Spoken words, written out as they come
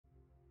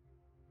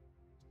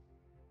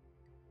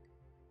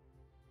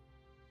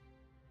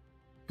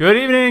Good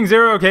evening,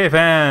 Zero K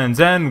fans,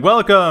 and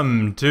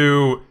welcome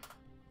to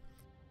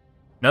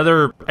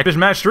another exhibition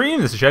match stream.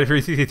 This is Shadow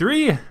Fury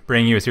CC3,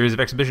 bringing you a series of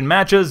exhibition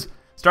matches,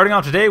 starting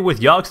off today with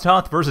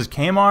Yogzototh versus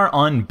kmar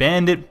on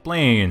Bandit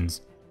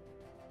Plains.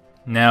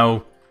 Now,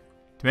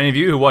 to many of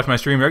you who watch my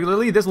stream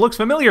regularly, this looks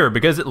familiar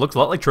because it looks a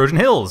lot like Trojan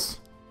Hills.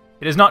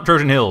 It is not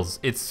Trojan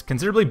Hills. It's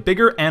considerably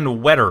bigger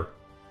and wetter,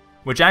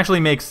 which actually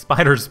makes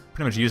spiders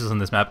pretty much useless on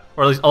this map,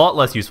 or at least a lot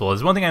less useful.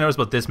 There's one thing I noticed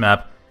about this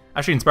map,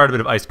 actually inspired a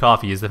bit of iced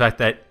coffee, is the fact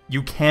that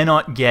you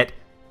cannot get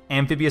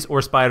amphibious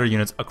or spider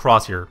units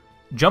across here.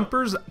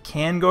 Jumpers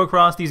can go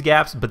across these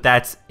gaps, but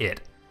that's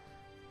it.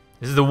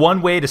 This is the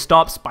one way to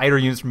stop spider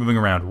units from moving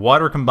around.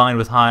 Water combined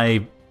with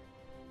high...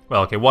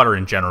 well, okay, water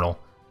in general.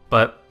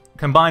 But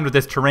combined with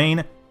this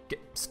terrain,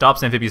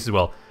 stops amphibious as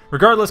well.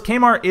 Regardless,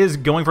 kmar is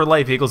going for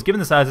light vehicles. Given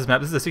the size of this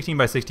map, this is a 16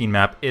 by 16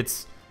 map.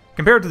 It's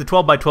compared to the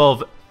 12 by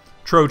 12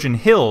 Trojan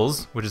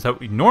Hills, which is how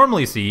we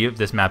normally see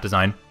this map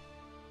design.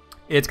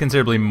 It's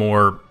considerably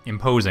more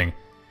imposing.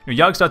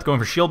 Yogzototh going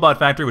for Shield Bot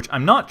Factory, which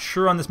I'm not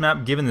sure on this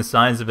map given the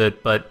size of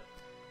it, but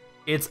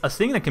it's a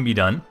thing that can be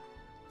done.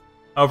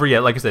 However, yeah,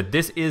 like I said,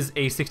 this is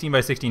a 16 by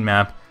 16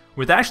 map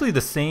with actually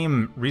the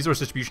same resource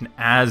distribution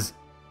as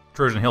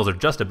Trojan Hills, or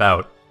just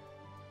about.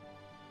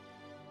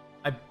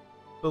 I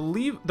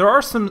believe there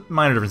are some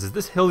minor differences.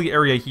 This hilly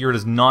area here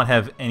does not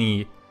have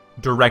any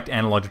direct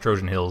analog to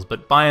Trojan Hills,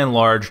 but by and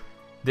large,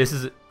 this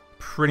is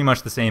pretty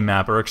much the same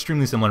map, or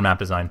extremely similar map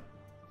design.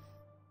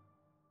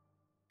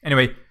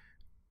 Anyway,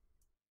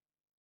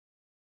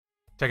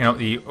 checking out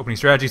the opening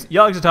strategies.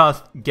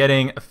 Yogzototh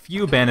getting a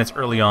few bandits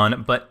early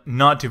on, but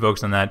not too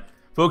focused on that.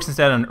 Focus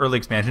instead on early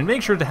expansion.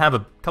 Make sure to have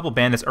a couple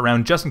bandits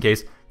around just in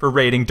case for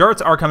raiding.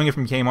 Darts are coming in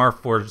from kmar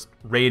for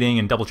raiding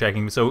and double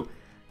checking, so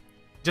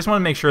just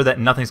want to make sure that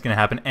nothing's going to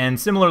happen. And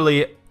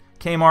similarly,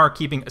 kmar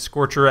keeping a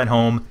Scorcher at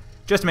home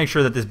just to make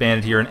sure that this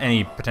bandit here and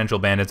any potential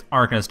bandits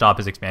aren't going to stop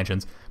his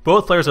expansions.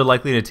 Both players are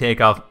likely to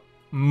take off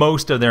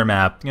most of their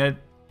map. You're going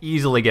to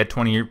easily get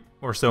 20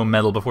 or so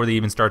metal before they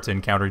even start to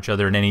encounter each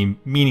other in any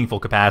meaningful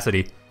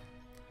capacity.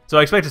 So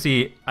I expect to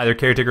see either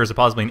caretakers or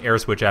possibly an air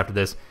switch after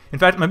this. In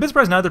fact, I'm a bit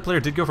surprised neither player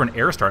did go for an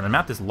air start on a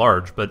map this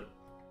large, but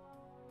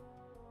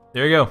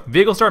there you go.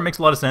 Vehicle start makes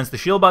a lot of sense. The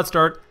shield bot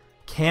start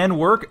can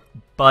work,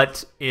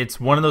 but it's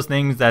one of those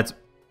things that's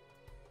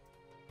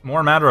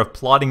more a matter of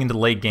plotting into the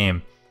late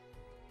game.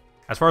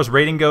 As far as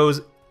raiding goes,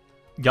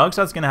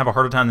 Yogzototh's going to have a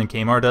harder time than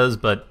kmar does,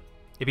 but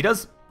if he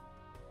does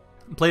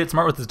play it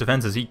smart with his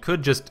defenses, he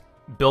could just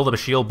build up a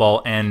shield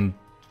ball and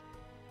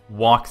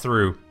walk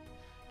through.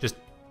 Just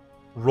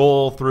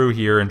roll through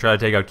here and try to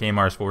take out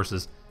kmar's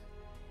forces.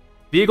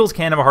 Vehicles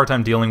can have a hard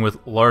time dealing with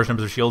large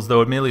numbers of shields,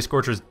 though admittedly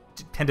Scorchers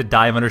tend to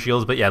dive under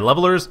shields, but yeah,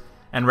 Levelers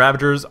and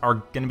Ravagers are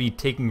going to be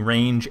taking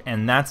range,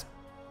 and that's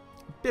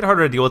a bit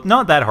harder to deal with.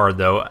 Not that hard,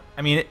 though.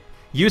 I mean, it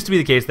used to be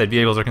the case that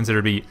vehicles are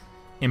considered to be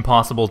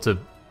impossible to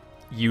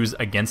use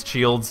against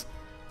shields.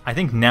 I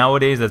think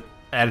nowadays that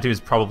attitude has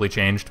probably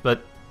changed,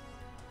 but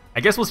I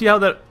guess we'll see how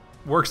that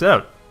works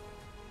out.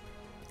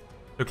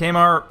 So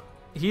kmar,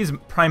 he's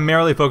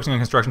primarily focusing on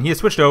construction. He has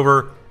switched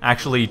over,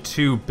 actually,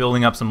 to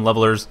building up some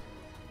levelers,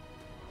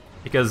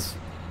 because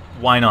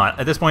why not?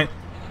 At this point,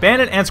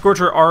 Bandit and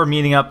Scorcher are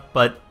meeting up,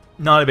 but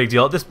not a big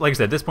deal. Like I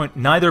said, at this point,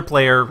 neither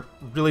player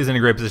really is in a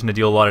great position to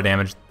deal a lot of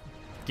damage.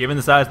 Given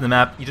the size of the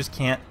map, you just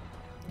can't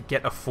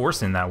get a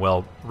force in that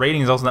well.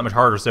 Raiding is also that much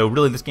harder, so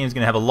really this game's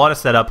going to have a lot of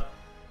setup.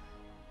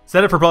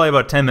 Set it for probably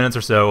about 10 minutes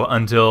or so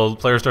until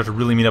players start to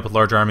really meet up with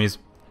large armies.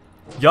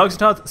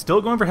 Yogzototh still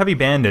going for heavy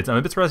bandits. I'm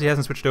a bit surprised he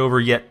hasn't switched over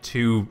yet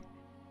to...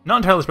 not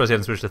entirely surprised he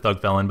hasn't switched to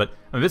Thug Felon, but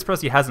I'm a bit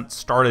surprised he hasn't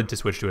started to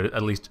switch to it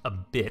at least a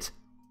bit.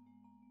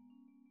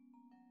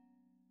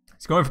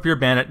 He's going for pure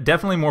bandit.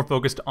 Definitely more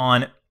focused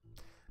on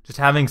just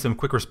having some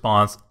quick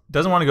response.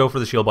 Doesn't want to go for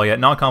the shield ball yet.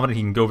 Not confident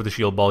he can go for the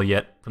shield ball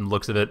yet from the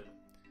looks of it.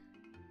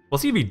 We'll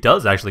see if he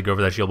does actually go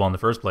for that shield ball in the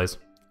first place.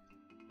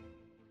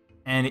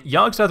 And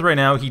Yogzototh right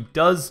now, he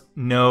does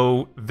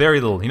know very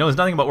little. He knows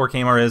nothing about where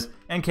kmar is,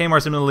 and kmar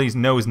similarly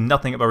knows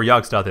nothing about where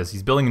Yogzototh is.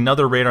 He's building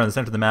another radar in the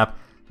center of the map.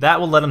 That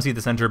will let him see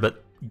the center,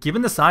 but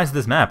given the size of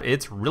this map,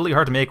 it's really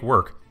hard to make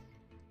work.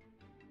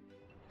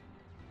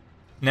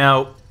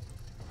 Now,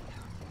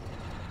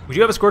 we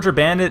do have a Scorcher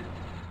Bandit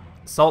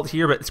Salt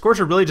here, but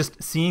Scorcher really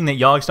just seeing that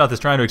Yogzototh is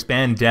trying to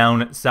expand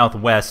down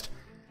southwest.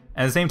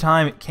 At the same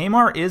time,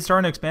 kmar is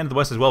starting to expand to the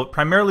west as well.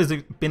 Primarily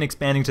has been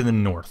expanding to the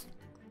north.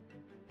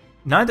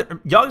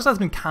 Yogzototh's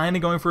been kind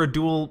of going for a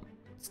dual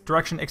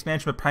direction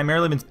expansion, but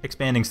primarily been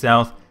expanding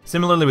south.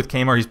 Similarly with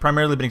kmar, he's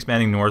primarily been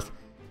expanding north,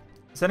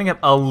 setting up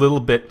a little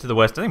bit to the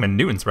west. I think I'm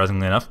Newton,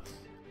 surprisingly enough.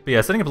 But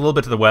yeah, setting up a little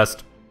bit to the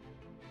west.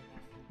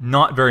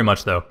 Not very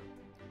much, though.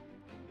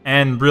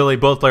 And really,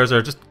 both players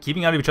are just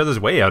keeping out of each other's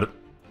way,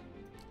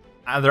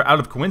 either out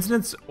of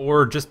coincidence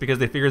or just because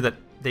they figure that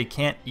they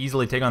can't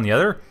easily take on the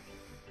other.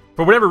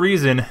 For whatever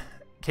reason,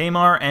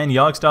 kmar and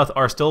Yogzototh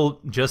are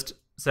still just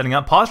setting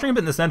up, posturing a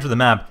bit in the center of the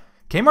map.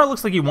 kmar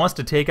looks like he wants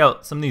to take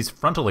out some of these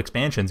frontal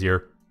expansions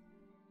here.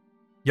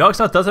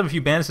 Yogzototh does have a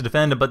few bandits to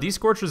defend, but these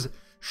Scorchers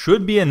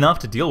should be enough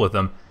to deal with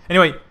them.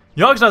 Anyway,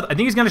 Yogzototh, I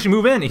think he's going to actually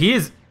move in. He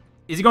is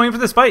Is he going in for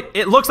this fight?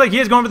 It looks like he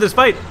is going for this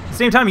fight. At the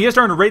same time, he is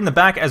starting to raid in the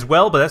back as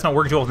well, but that's not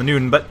working too well with the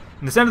Newton. But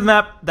in the center of the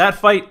map, that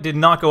fight did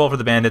not go well for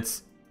the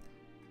bandits.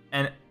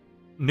 And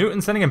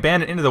Newton sending a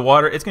bandit into the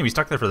water. It's going to be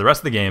stuck there for the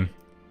rest of the game.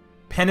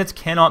 Bandits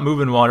cannot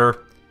move in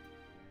water,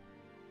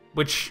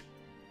 which,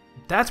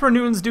 that's where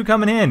Newtons do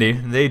come in handy.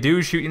 They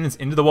do shoot units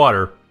into the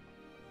water.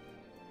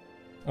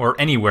 Or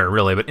anywhere,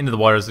 really, but into the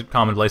water is a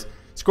common place.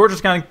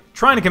 Scorcher's kind of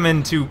trying to come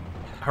in to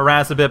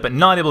harass a bit, but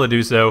not able to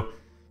do so.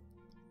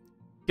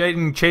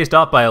 Getting chased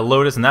off by a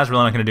Lotus, and that's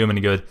really not going to do him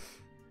any good.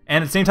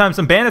 And at the same time,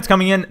 some bandits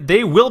coming in.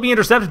 They will be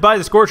intercepted by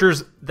the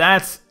Scorchers.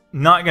 That's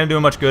not going to do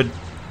him much good.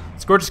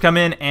 Scorchers come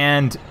in,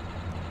 and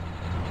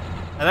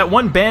that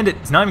one bandit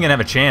is not even going to have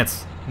a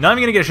chance. Not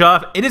even going to get a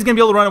shot off. It is going to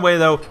be able to run away,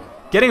 though.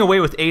 Getting away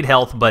with 8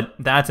 health, but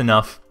that's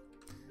enough.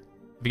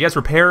 If he gets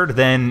repaired,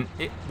 then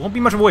it won't be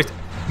much of a waste.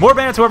 More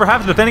bandits, however,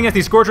 have to defend against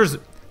these Scorchers.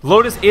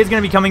 Lotus is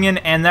going to be coming in,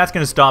 and that's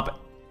going to stop.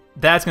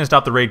 That's going to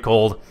stop the raid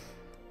cold.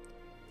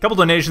 Couple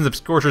donations of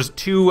Scorchers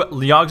to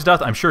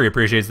Yogzototh. I'm sure he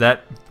appreciates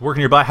that. Working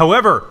nearby.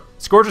 However,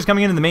 Scorchers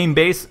coming into the main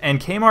base, and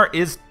kmar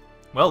is,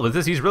 well, with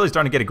this, he's really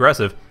starting to get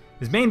aggressive.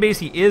 His main base,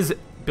 he is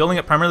building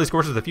up primarily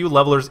Scorchers with a few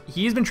levelers.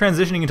 He's been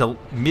transitioning into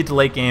mid to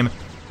late game.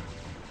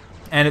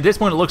 And at this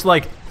point, it looks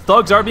like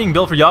thugs are being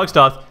built for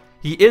Yogzototh.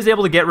 He is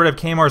able to get rid of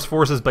kmar's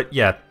forces, but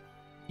yeah,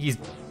 he's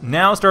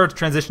now started to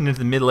transition into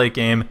the mid-late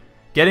game,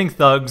 getting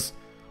thugs.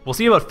 We'll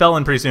see about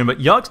Felon pretty soon, but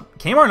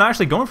kmar not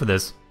actually going for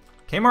this.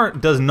 kmar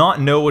does not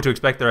know what to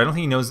expect there. I don't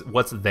think he knows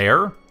what's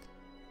there.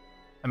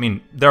 I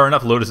mean, there are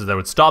enough Lotuses that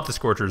would stop the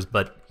Scorchers,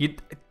 but I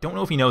don't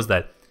know if he knows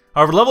that.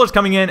 However, levelers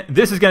coming in,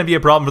 this is going to be a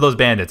problem for those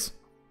bandits.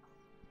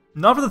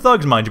 Not for the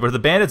thugs, mind you, but for the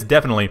bandits,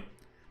 definitely.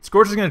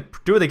 Scorchers are going to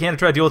do what they can to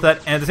try to deal with that,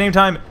 and at the same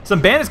time,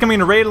 some bandits coming in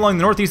to raid along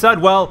the northeast side,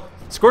 while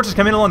Scorchers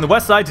come in along the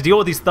west side to deal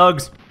with these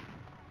thugs.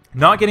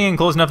 Not getting in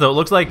close enough, though. It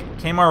looks like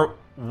kmar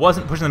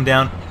wasn't pushing them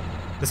down.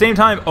 At the same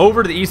time,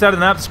 over to the east side of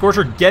the map,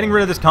 Scorcher getting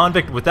rid of this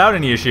convict without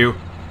any issue.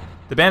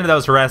 The bandit that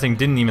was harassing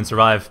didn't even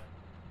survive.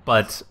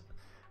 But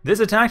this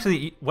attack to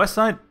the west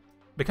side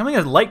becoming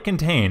a light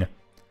contain.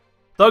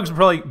 Thugs will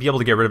probably be able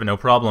to get rid of it, no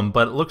problem,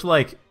 but it looks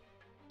like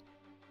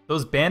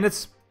those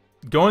bandits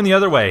going the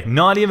other way,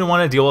 not even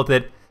want to deal with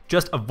it,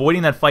 just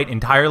avoiding that fight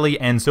entirely,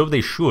 and so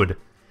they should.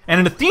 And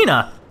an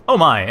Athena, oh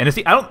my, I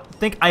don't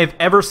think I have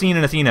ever seen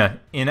an Athena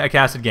in a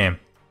casted game.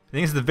 I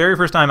think this is the very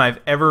first time I've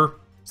ever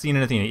seen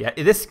an Athena.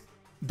 Yeah,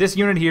 this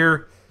unit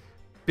here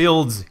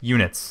builds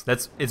units.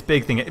 That's its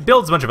big thing. It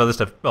builds a bunch of other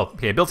stuff. Well,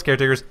 okay, it builds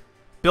caretakers,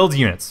 builds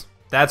units.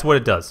 That's what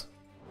it does.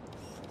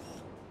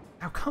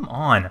 Oh, come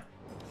on.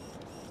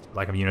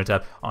 Lack of unit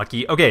tab.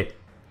 Aki. Okay,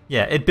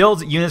 yeah, it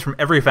builds units from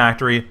every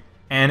factory,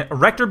 and a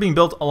Rector being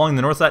built along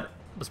the north side.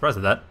 I'm surprised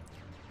at that.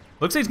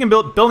 Looks like he's going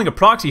to be building a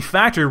proxy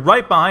factory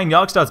right behind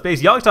Yogzototh's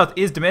base. Yogzototh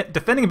is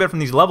defending a bit from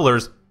these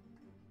levelers.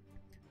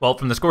 Well,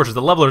 from the Scorchers.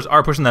 The levelers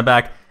are pushing that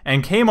back,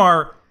 and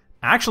kmar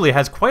actually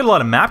has quite a lot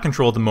of map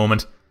control at the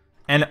moment,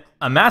 and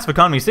a massive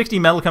economy. 60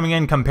 metal coming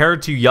in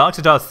compared to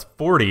Yogzototh's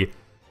 40.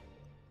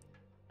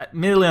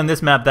 Admittedly, on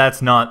this map,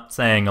 that's not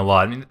saying a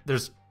lot. I mean,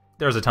 there's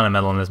a ton of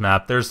metal on this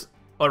map. There's,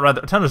 or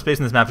rather, a ton of space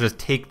in this map to just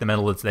take the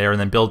metal that's there and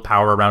then build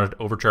power around it to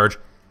overcharge.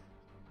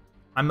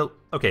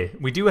 Okay,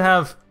 we do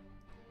have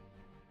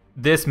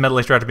this metal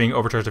extractor being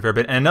overcharged a fair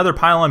bit, and another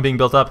pylon being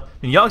built up.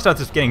 And Yogzototh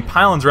is getting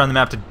pylons around the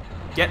map to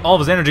get all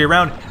of his energy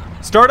around.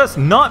 Stardust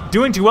not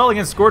doing too well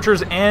against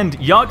Scorchers, and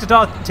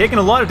Yogzototh taking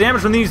a lot of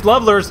damage from these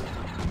levelers.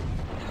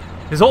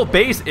 His whole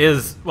base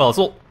is, well, his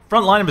whole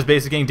front line of his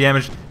base is getting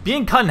damaged.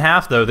 Being cut in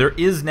half, though, there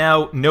is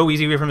now no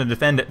easy way for him to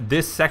defend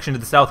this section to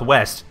the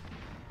southwest.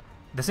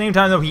 At the same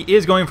time, though, he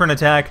is going for an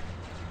attack.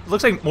 It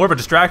looks like more of a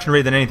distraction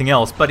raid than anything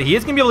else, but he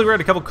is going to be able to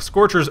get a couple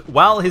Scorchers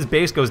while his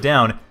base goes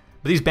down.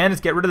 But these bandits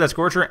get rid of that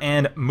Scorcher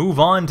and move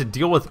on to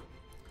deal with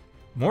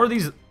more of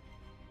these,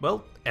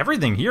 well,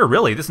 everything here,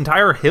 really. This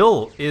entire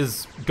hill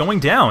is going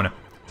down.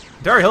 The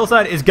entire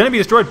hillside is going to be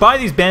destroyed by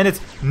these bandits.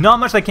 Not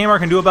much that kmar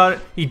can do about it.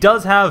 He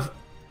does have,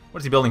 what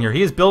is he building here?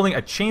 He is building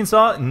a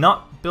chainsaw,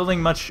 not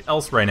building much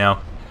else right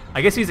now.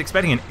 I guess he's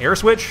expecting an air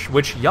switch,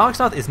 which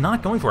Yogzototh is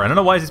not going for. I don't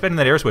know why he's expecting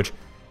that air switch.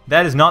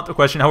 That is not the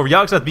question. However,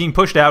 Yogzototh being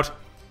pushed out.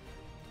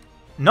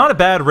 Not a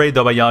bad raid,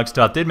 though, by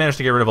Yogzototh. Did manage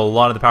to get rid of a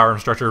lot of the power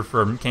infrastructure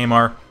from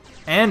kmar.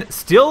 And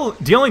still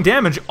dealing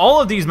damage.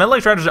 All of these metal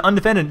extractors are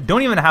undefended,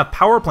 don't even have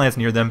power plants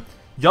near them.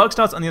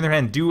 Yogzototh, on the other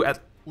hand, do at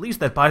least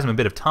that buys him a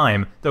bit of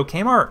time. Though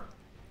kmar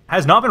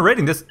has not been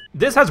raiding.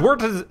 This has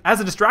worked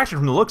as a distraction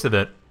from the looks of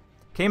it.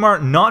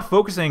 kmar not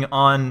focusing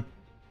on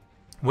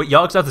what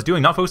Yogzototh is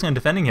doing, not focusing on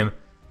defending him.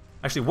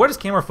 Actually, what is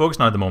kmar focused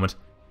on at the moment?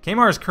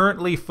 kmar is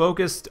currently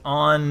focused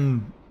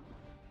on...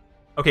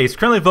 Okay, he's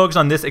currently focused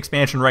on this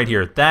expansion right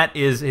here. That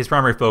is his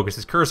primary focus.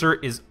 His cursor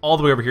is all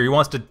the way over here. He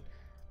wants to...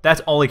 That's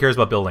all he cares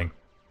about building.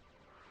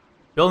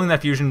 Building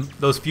that fusion,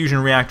 those fusion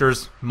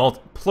reactors,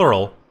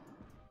 plural,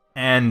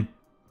 and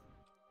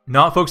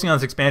not focusing on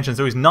this expansion,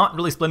 so he's not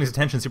really splitting his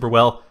attention super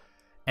well.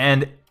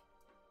 And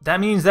that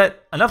means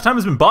that enough time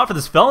has been bought for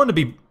this felon to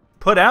be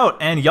put out,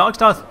 and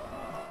Yogzototh,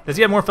 does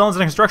he have more felons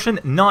in construction?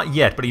 Not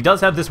yet, but he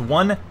does have this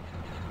one.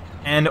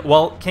 And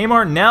while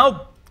kmar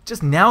now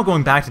just now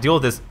going back to deal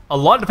with this. A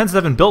lot of defenses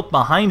have been built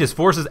behind his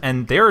forces,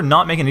 and they're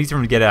not making it easy for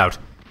him to get out.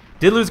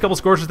 Did lose a couple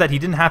scorches that he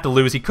didn't have to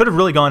lose. He could have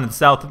really gone to the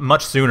south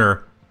much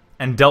sooner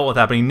and dealt with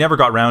that, but he never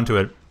got around to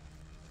it.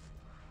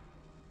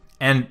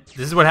 And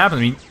this is what happens.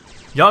 I mean,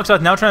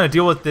 Yogzototh now trying to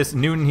deal with this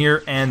Newton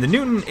here, and the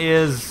Newton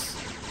is,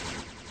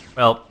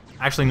 well,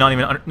 actually not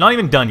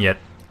even done yet.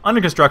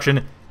 Under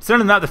construction. Center of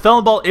the map, the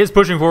Felon Ball is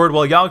pushing forward,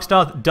 while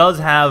Yogzototh does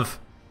have,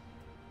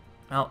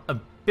 well, a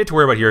bit to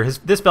worry about here.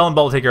 This Felon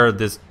Ball will take care of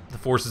the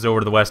forces over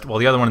to the west, while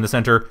the other one in the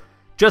center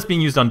just being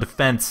used on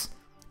defense.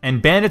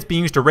 And bandits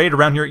being used to raid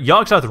around here.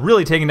 Yogzototh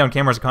really taking down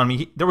kmar's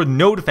economy. There were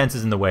no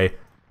defenses in the way.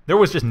 There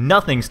was just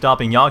nothing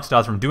stopping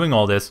Yogzototh from doing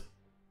all this.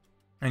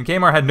 And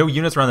kmar had no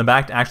units around the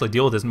back to actually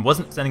deal with this, and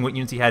wasn't sending what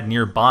units he had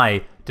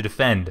nearby to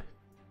defend.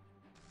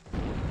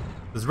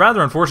 This is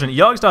rather unfortunate.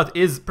 Yogzototh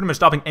is pretty much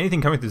stopping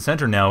anything coming through the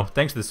center now,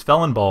 thanks to this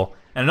Felon Ball.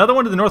 And another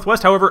one to the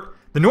northwest, however.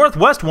 The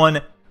northwest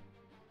one,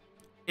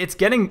 it's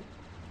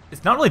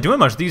not really doing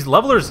much. These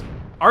levelers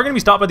are going to be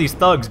stopped by these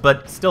thugs,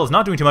 but still, it's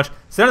not doing too much.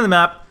 Center of the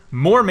map,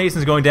 more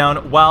masons going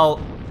down,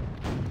 while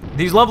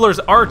these levelers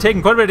are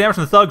taking quite a bit of damage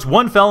from the thugs.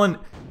 One felon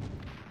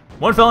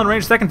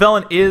range, second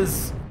felon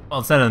is,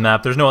 well, center of the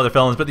map. There's no other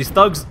felons, but these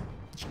thugs,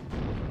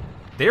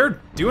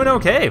 they're doing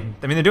okay.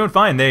 I mean, they're doing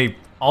fine.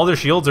 All their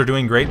shields are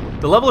doing great.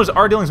 The levelers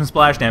are dealing some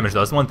splash damage, though.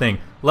 That's one thing.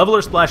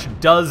 Leveler splash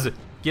does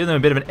give them a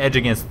bit of an edge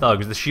against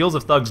thugs. The shields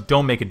of thugs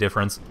don't make a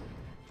difference.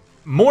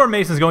 More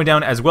masons going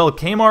down as well.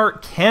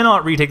 kmar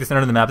cannot retake the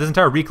center of the map. This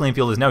entire reclaim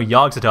field is now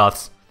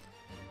Yogzototh's.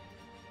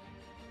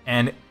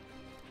 And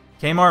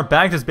kmar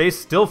back to his base,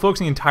 still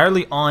focusing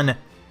entirely on...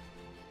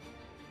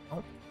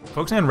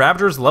 focusing on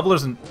Ravagers,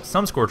 Levelers, and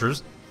some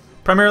Scorchers.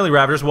 Primarily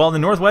Ravagers, while in the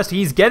northwest,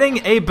 he's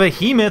getting a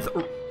Behemoth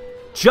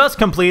just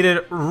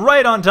completed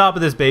right on top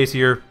of this base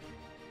here.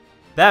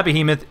 That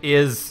Behemoth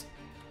is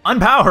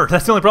unpowered.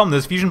 That's the only problem.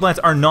 Those fusion plants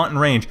are not in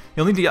range.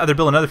 You'll need to either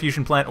build another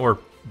fusion plant, or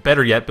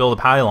better yet, build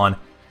a pylon.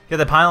 Get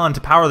the pylon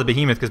to power the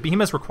Behemoth, because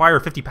Behemoths require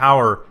 50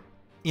 power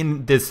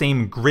in the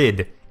same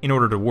grid in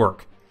order to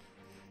work.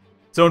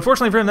 So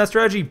unfortunately for him, that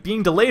strategy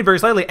being delayed very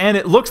slightly, and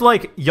it looks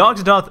like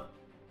Yogzototh,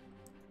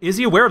 is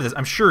he aware of this?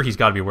 I'm sure he's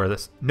got to be aware of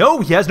this. No,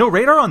 he has no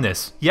radar on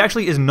this. He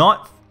actually is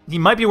not. He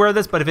might be aware of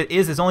this, but if it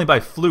is, it's only by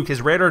fluke.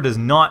 His radar does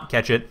not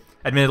catch it.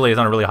 Admittedly, it's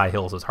on a really high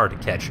hill, so it's hard to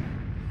catch.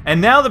 And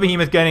now the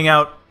Behemoth getting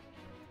out,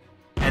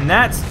 and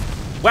that's,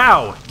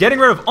 wow, getting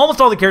rid of almost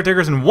all the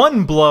caretakers in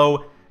one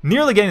blow,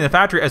 nearly getting the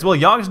factory as well.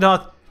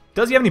 Yogzototh,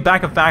 does he have any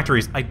backup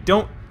factories? I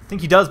don't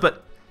think he does,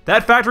 but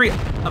that factory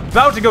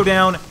about to go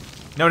down.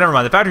 No, never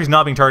mind. The factory's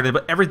not being targeted,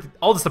 but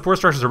all the support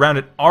structures around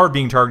it are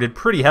being targeted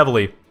pretty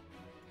heavily.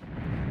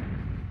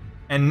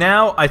 And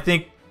now I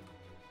think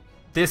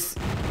this...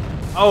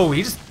 oh,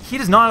 he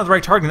does not have the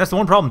right targeting. That's the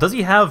one problem. Does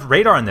he have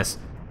radar on this?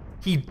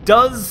 He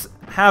does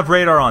have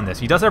radar on this.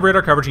 He does have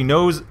radar coverage. He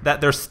knows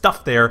that there's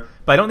stuff there,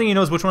 but I don't think he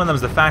knows which one of them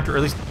is the factory, or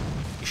at least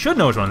he should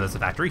know which one is the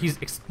factory.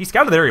 He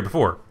scouted the area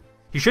before.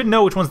 He should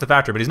know which one's the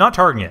factory, but he's not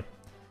targeting it.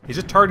 He's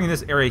just targeting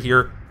this area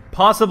here.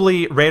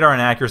 Possibly radar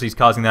inaccuracy is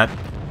causing that.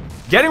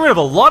 Getting rid of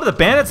a lot of the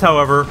bandits,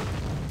 however.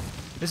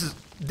 This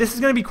is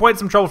going to be quite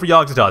some trouble for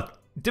Yogzototh.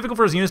 Difficult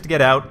for his units to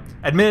get out.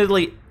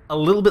 Admittedly, a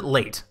little bit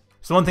late.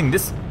 So one thing,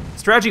 this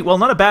strategy, well,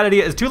 not a bad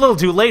idea, is too little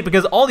too late,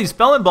 because all these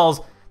Felon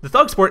Balls, the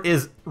Thug support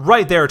is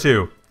right there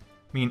too.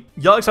 I mean,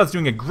 Yogzototh's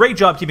doing a great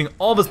job keeping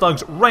all of his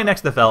thugs right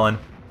next to the Felon.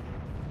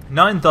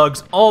 9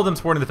 thugs, all of them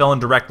supporting the Felon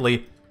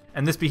directly.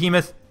 And this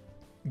Behemoth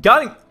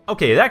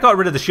okay, that got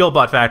rid of the shield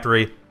bot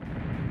factory.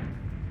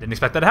 Didn't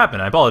expect that to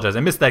happen. I apologize. I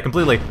missed that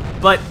completely.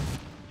 But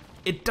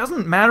it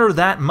doesn't matter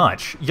that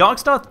much.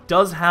 Yogzototh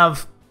does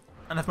have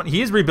enough money.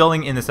 He is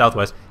rebuilding in the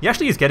southwest. He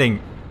actually is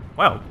getting...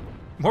 wow.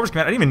 What was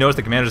command? I didn't even notice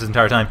the commanders this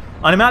entire time.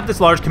 On a map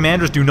this large,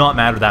 commanders do not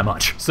matter that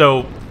much.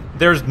 So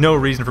there's no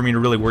reason for me to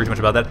really worry too much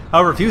about that.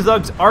 However, a few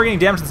thugs are getting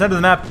damaged in the center of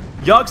the map.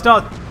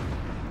 Yogzototh,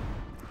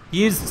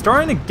 he's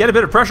starting to get a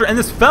bit of pressure. And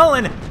this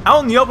Felon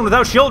out in the open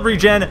without shield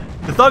regen.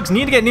 The thugs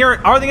need to get near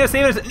it. Are they going to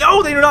save it?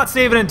 No, they do not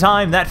save it in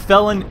time. That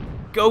Felon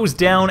goes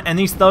down, and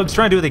these thugs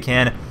trying to do what they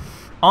can.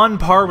 On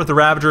par with the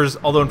Ravagers,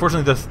 although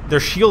unfortunately their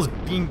shields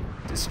being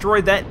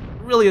destroyed, that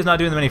really is not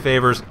doing them any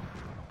favors.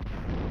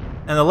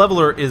 And the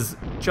Leveler is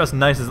just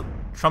nice as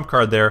trump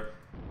card there.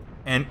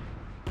 And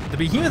the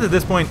Behemoth at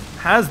this point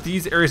has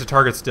these areas to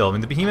target still. I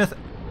mean, the Behemoth,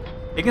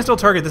 it can still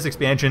target this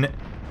expansion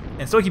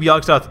and still keep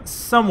Yogzototh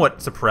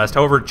somewhat suppressed.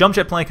 However, Jump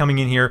Jet Plant coming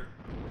in here.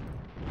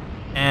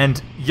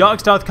 And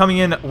Yogzototh coming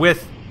in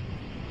with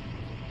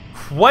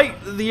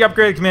quite the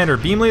upgraded commander.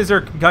 Beam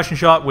Laser, Concussion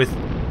Shot with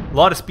a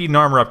lot of speed and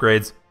armor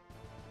upgrades.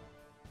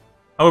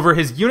 However,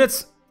 his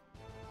units,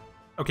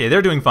 okay,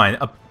 they're doing fine.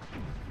 A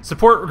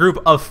support group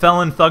of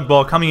Felon Thug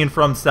Ball coming in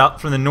from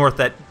the north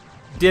that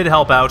did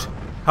help out.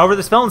 However,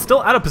 this Felon's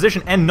still out of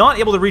position and not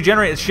able to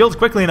regenerate his shields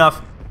quickly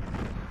enough.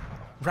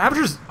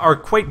 Ravagers are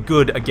quite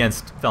good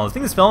against Felons. I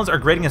think these Felons are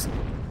grading a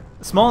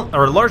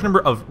a large number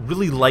of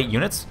really light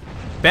units.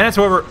 Bandits,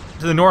 however,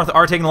 to the north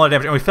are taking a lot of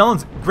damage. And with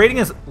Felons grading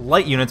as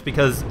light units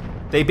because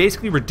they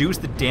basically reduce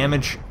the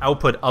damage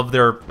output of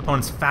their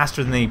opponents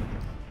faster than they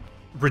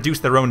reduce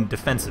their own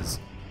defenses.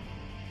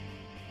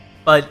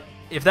 But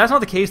if that's not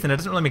the case, then it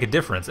doesn't really make a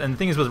difference. And the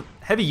thing is, with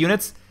heavy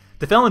units,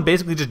 the Felon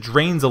basically just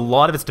drains a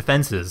lot of its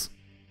defenses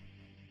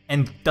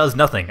and does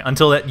nothing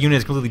until that unit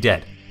is completely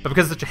dead. But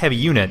because it's such a heavy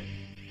unit,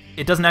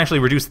 it doesn't actually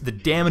reduce the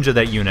damage of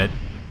that unit.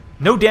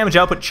 No damage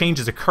output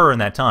changes occur in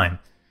that time.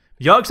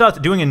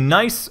 Yogzototh doing a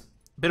nice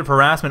bit of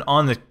harassment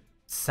on the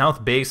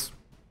south base,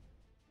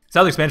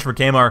 south expansion for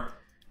Kmar.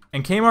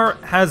 And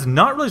Kmar has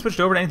not really switched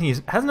over to anything.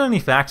 He hasn't done any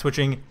fact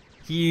switching.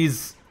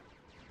 He's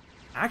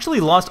actually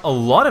lost a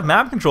lot of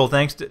map control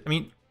thanks to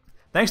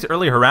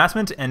early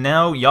harassment, and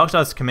now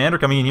Yogzototh's commander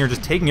coming in here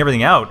just taking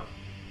everything out.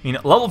 I mean,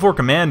 level 4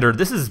 commander,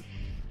 this is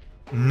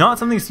not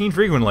something seen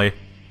frequently.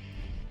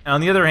 And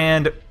on the other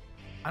hand,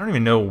 I don't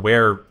even know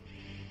where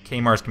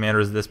Kmar's commander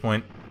is at this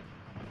point.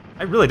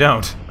 I really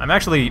don't. I'm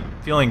actually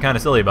feeling kind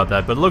of silly about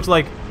that, but it looks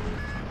like...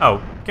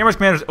 Oh, Kmar's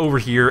commander's over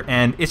here,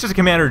 and it's just a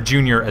commander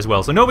junior as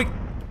well, so no big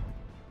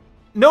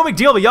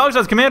deal, but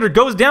Yogzototh's commander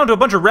goes down to a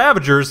bunch of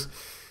Ravagers.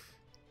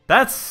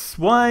 That's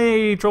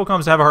why troll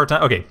comms have a hard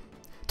time. Okay,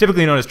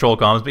 typically known as troll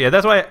comms, but yeah,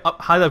 that's why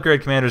highly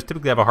upgraded commanders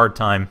typically have a hard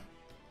time.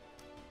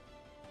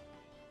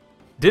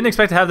 Didn't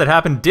expect to have that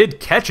happen. Did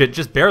catch it,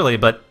 just barely,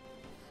 but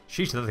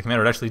sheesh, that the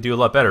commander would actually do a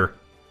lot better.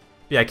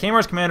 But yeah,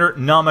 Kmar's commander,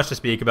 not much to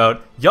speak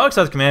about.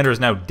 Yogzototh's commander is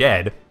now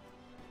dead.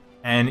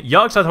 And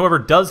Yogzototh, however,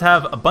 does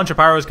have a bunch of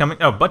pyros coming.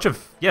 Oh, a bunch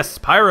of, yes,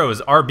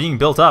 pyros are being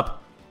built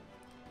up.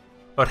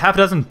 About half a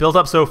dozen built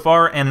up so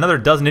far, and another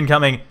dozen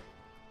incoming.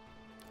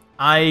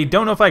 I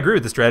don't know if I agree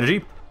with this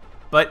strategy,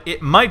 but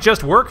it might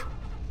just work.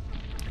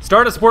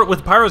 Start a support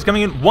with pyros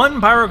coming in.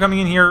 One pyro coming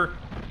in here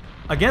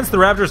against the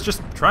Ravagers,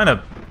 just trying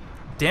to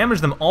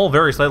damage them all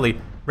very slightly.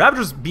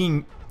 Ravagers,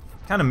 being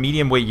kind of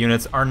medium weight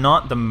units, are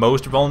not the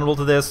most vulnerable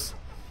to this.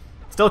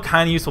 Still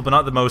kind of useful, but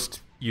not the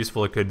most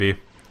useful it could be.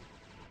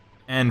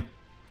 And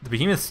the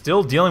Behemoth's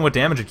still dealing what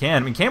damage it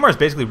can. I mean, Kmar's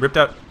basically ripped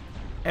out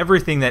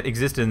everything that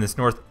existed in this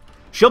north.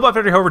 Shield Buff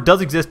Factory, however,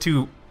 does exist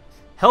to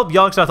help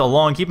Yogzototh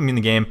along, keep him in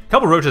the game. A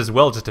couple roaches as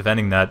well, just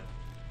defending that.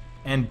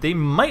 And they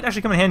might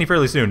actually come in handy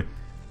fairly soon.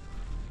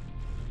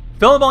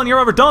 Felon Ball in here,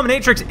 however,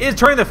 Dominatrix is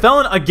turning the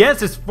Felon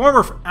against his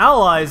former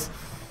allies.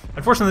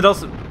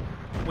 Unfortunately,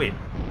 wait.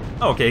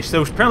 Oh, okay,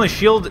 so apparently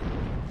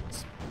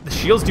the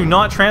shields do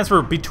not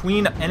transfer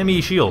between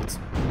enemy shields.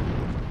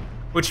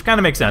 Which kind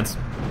of makes sense.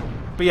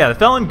 But yeah, the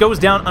Felon goes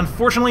down,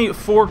 unfortunately,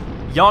 for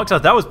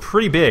Yogzototh. That was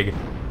pretty big.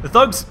 The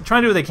Thugs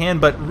trying to do what they can,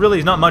 but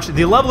really not much.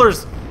 The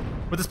Levelers,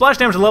 with the splash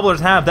damage the Levelers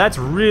have, that's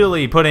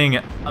really putting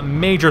a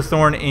major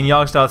thorn in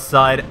Yogzototh's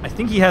side. I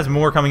think he has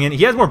more coming in.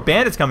 He has more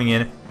Bandits coming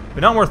in,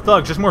 but not more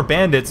Thugs, just more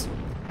Bandits.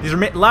 These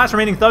last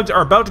remaining Thugs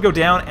are about to go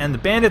down, and the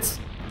Bandits...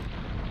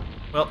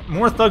 Well,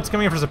 more Thugs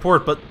coming in for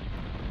support, but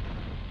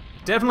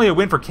definitely a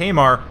win for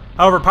Kmar.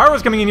 However,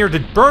 Pyro's coming in here to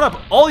burn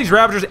up all these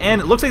Ravagers,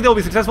 and it looks like they'll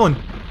be successful in...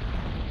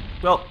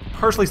 Well,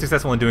 partially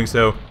successful in doing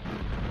so.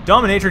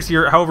 Dominatrix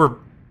here, however,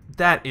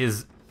 that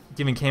is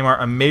giving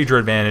Kmar a major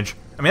advantage.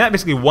 I mean, that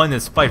basically won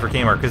this fight for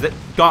Kmar, because it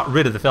got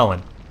rid of the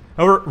Felon.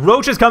 However,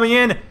 Roaches coming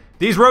in.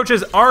 These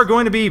Roaches are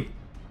going to be...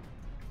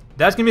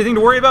 That's going to be a thing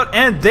to worry about,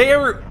 and they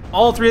are...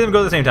 All three of them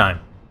go at the same time.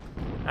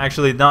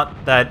 Actually,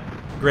 not that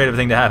great of a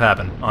thing to have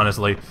happen,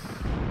 honestly.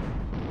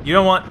 You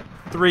don't want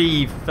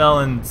three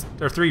Felons,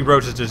 or three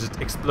Roaches to just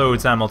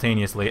explode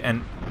simultaneously,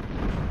 and...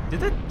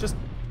 Did that just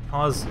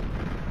cause...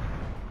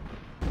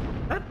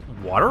 Is that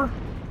water?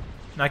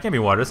 No, it can't be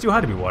water. It's too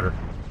high to be water.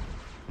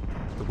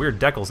 The weird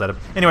decal setup.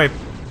 Anyway,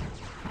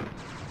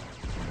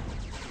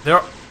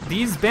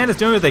 these bandits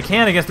doing what they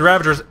can against the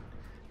Ravagers,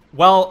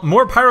 while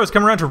more Pyros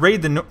come around to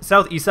raid the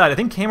southeast side. I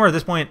think Kmar at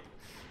this point,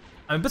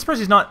 I'm a bit surprised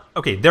he's not...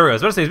 Okay, there we go. I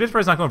was about to say, he's a bit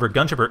surprised he's not going for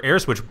gunship or air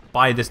switch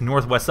by this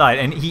northwest side,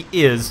 and he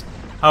is.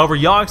 However,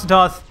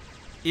 Yogzototh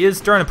is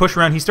starting to push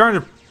around. He's starting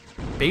to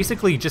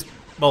basically just,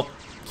 well,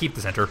 keep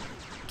the center.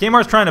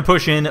 Kmar's trying to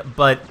push in,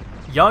 but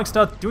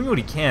Yogzototh doing what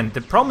he can.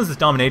 The problem is this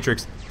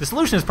Dominatrix. The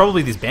solution is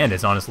probably these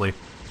bandits, honestly.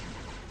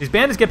 These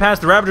bandits get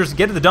past the Ravagers,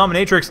 get to the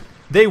Dominatrix.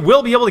 They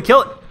will be able to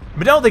kill it.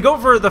 But no, they go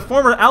for the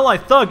former ally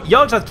Thug.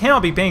 Yogzototh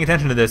cannot be paying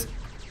attention to this.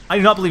 I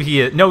do not believe he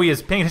is. No, he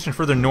is paying attention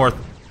further north.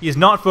 He is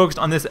not focused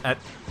on this at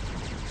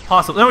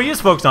possible. No, he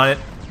is focused on it.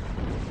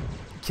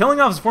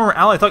 Killing off his former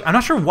ally Thug. I'm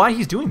not sure why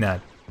he's doing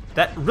that.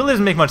 That really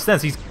doesn't make much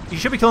sense. He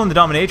should be killing the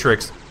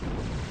Dominatrix.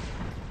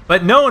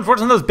 But no,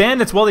 unfortunately, those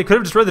bandits, while they could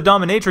have destroyed the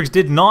Dominatrix,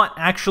 did not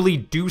actually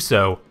do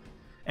so.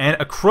 And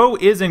a Crow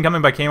is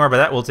incoming by Kmar, but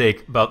that will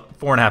take about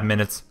 4.5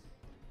 minutes.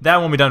 That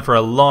won't be done for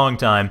a long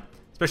time,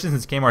 especially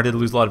since Kmar did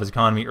lose a lot of his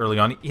economy early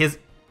on. His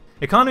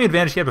economy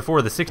advantage he had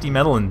before, the 60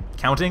 metal and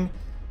counting,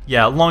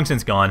 yeah, long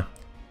since gone.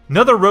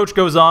 Another Roach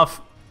goes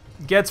off,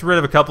 gets rid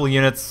of a couple of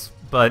units,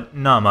 but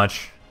not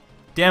much.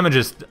 Damage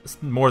is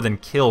more than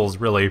kills,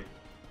 really.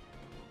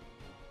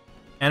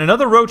 And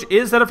another Roach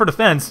is set up for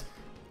defense.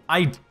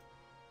 I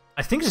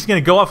think it's just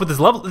going to go off with this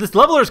level. This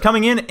Leveler is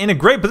coming in a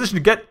great position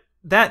to get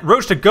that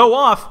Roach to go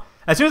off.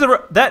 As soon as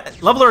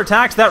that Leveler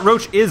attacks, that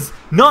Roach is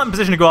not in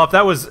position to go off.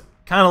 That was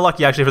kind of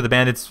lucky, actually, for the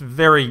Bandits.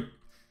 Very,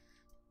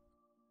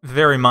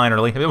 very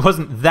minorly. It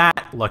wasn't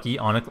that lucky,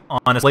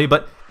 honestly,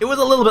 but it was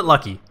a little bit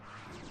lucky.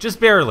 Just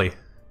barely.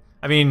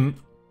 I mean,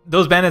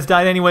 those bandits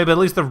died anyway, but at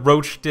least the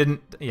roach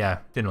didn't... Yeah,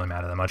 didn't really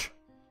matter that much.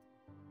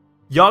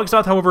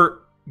 Yogzototh,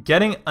 however,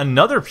 getting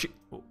another...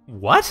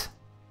 What?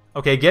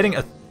 Okay, getting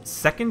a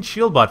second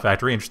shield bot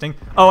factory. Interesting.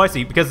 Oh, I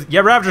see. Because,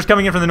 yeah, Ravagers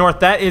coming in from the north.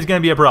 That is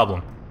going to be a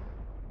problem.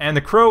 And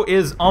the Crow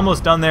is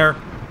almost done there.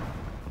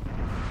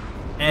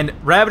 And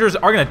Ravagers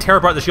are going to tear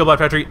apart the shield bot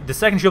factory. The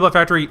second shield bot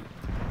factory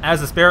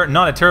as a spare,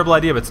 not a terrible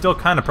idea, but still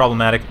kind of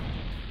problematic.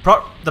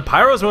 The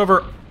Pyros,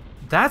 however,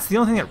 that's the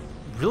only thing that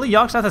really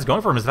Yogzototh has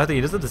going for him, is the fact that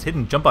he does have this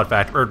hidden jump bot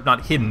factory, or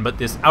not hidden, but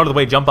this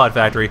out-of-the-way jump bot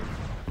factory.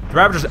 The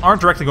Ravagers aren't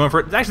directly going for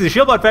it. Actually, the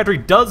shield bot factory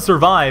does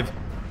survive.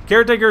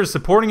 Caretakers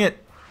supporting it,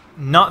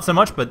 not so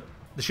much, but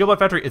the shield bot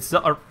factory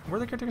itself... Were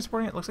the Caretakers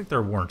supporting it? Looks like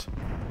there weren't.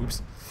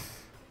 Oops.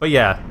 But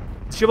yeah,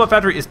 the shield bot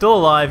factory is still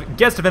alive,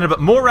 gets defended,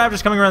 but more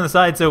Ravagers coming around the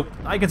side, so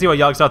I can see why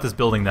Yogzototh is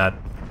building that.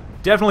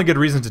 Definitely good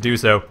reason to do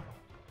so.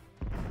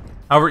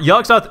 However,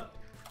 Yogzototh,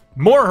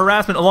 more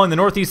harassment along the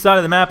northeast side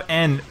of the map,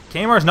 and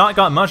kmar's not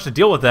got much to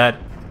deal with that.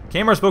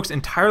 kmar's focused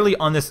entirely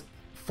on this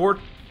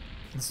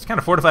kind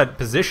of fortified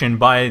position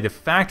by the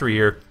factory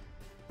here.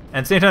 And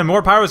at the same time,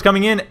 more Pyros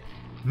coming in.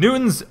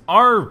 Newtons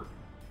are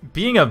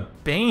being a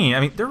bane. I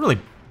mean, they're really...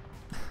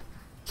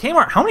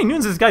 kmar, how many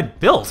Newtons has this guy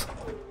built?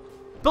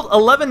 Built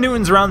 11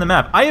 Newtons around the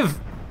map.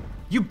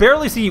 You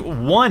barely see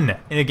one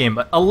in a game,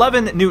 but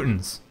 11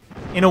 Newtons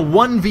in a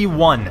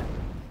 1v1.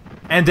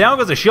 And down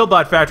goes the shield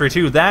bot factory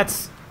too.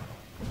 That's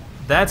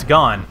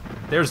gone.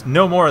 There's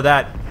no more of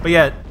that. But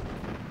yeah,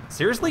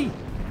 seriously?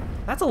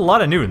 That's a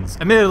lot of Newtons.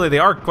 Admittedly, they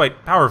are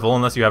quite powerful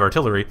unless you have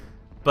artillery.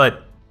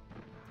 But,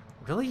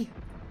 really?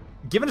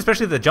 Given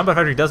especially that the jump bot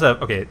factory does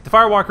have... Okay, the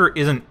Firewalker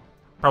isn't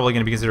probably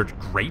going to be considered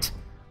great,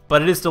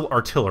 but it is still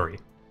artillery.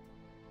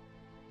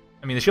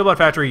 I mean, the shield bot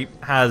factory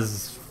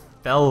has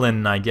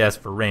Felon, I guess,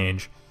 for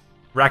range.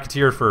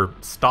 Racketeer for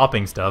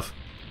stopping stuff.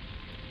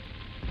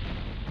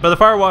 But the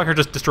Firewalker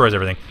just destroys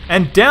everything.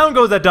 And down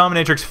goes that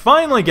Dominatrix,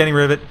 finally getting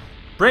rid of it,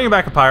 bringing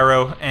back a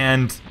Pyro,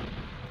 and...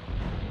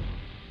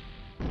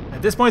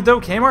 At this point, though,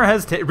 kmar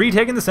has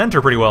retaken the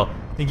center pretty well.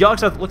 I think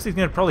Yogzototh looks like he's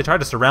going to probably try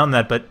to surround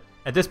that, but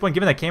at this point,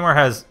 given that kmar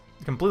has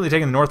completely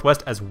taken the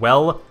northwest as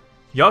well,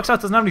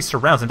 Yogzototh doesn't have any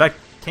surrounds. In fact,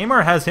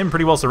 kmar has him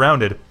pretty well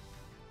surrounded.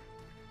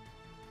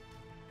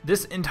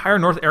 This entire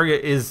north area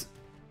is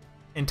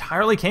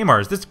entirely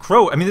kmar's. This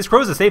Crow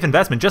is a safe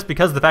investment just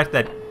because of the fact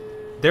that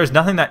there's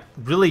nothing that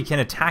really can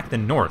attack the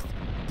north.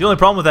 The only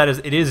problem with that is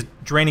it is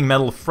draining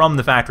metal from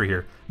the factory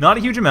here. Not a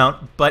huge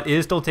amount, but it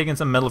is still taking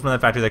some metal from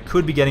that factory that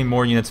could be getting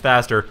more units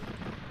faster.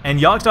 And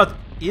Yogzototh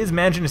is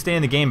managing to stay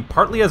in the game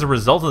partly as a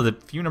result of the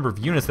few number of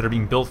units that are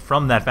being built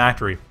from that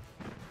factory.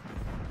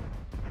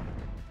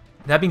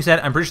 That being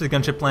said, I'm pretty sure the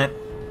gunship plant...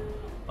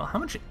 Well, how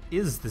much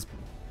is this?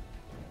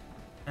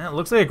 It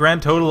looks like a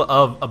grand total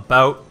of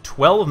about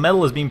 12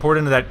 metal is being poured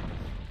into that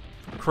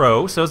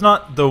Crow, so it's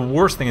not the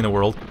worst thing in the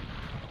world.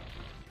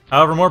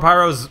 However, more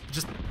Pyros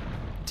just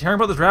tearing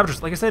apart those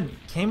Ravagers. Like I said,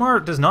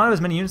 kmar does not have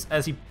as many units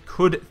as he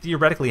could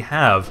theoretically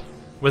have.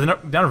 With the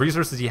amount of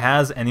resources he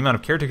has and the amount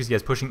of caretakers he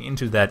has pushing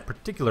into that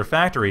particular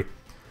factory.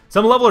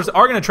 Some levelers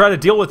are going to try to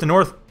deal with the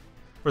north,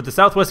 or the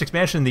southwest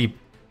expansion, the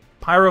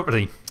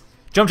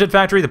jump jet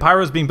factory, the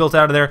Pyros being built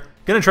out of there.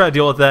 Going to try to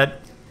deal with that.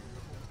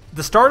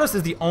 The Stardust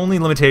is the only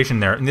limitation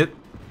there. And the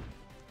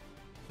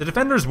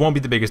defenders won't be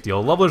the biggest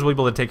deal. Levelers will be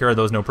able to take care of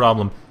those, no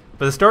problem.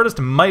 But the Stardust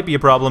might be a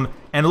problem,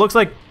 and it looks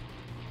like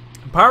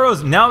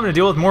Pyro's now going to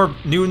deal with more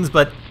Newtons,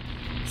 but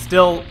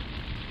still,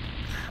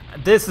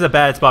 this is a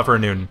bad spot for a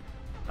Newton.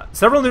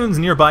 Several Newtons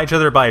nearby each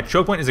other by a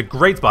choke point is a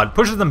great spot. It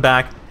pushes them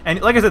back,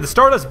 and like I said, the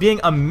Stardust being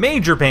a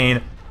major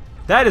pain,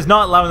 that is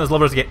not allowing those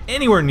levelers to get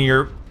anywhere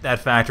near that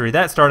factory.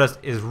 That Stardust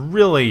is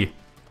really...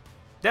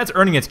 That's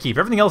earning its keep.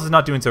 Everything else is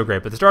not doing so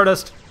great, but the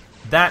Stardust,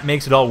 that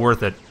makes it all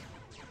worth it.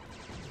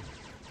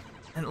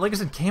 And like I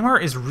said,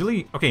 kmar is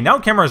really... Okay, now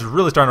kmar is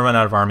really starting to run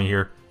out of army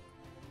here.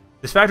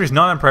 This factory is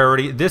not on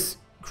priority. This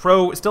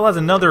Crow still has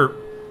another...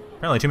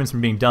 Apparently 2 minutes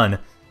from being done.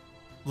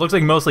 Looks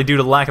like mostly due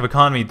to lack of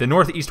economy. The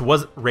northeast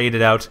was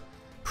raided out.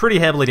 Pretty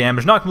heavily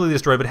damaged. Not completely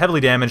destroyed, but heavily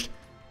damaged.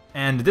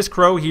 And this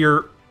Crow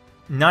here,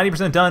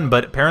 90% done,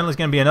 but apparently it's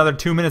going to be another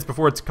 2 minutes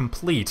before it's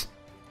complete.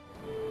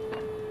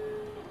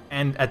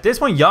 And at this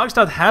point,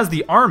 Yogzototh has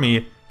the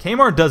army.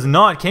 kmar does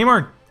not.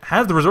 kmar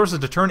has the resources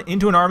to turn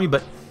into an army,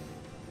 but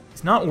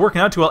it's not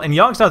working out too well. And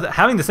Yogzototh,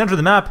 having the center of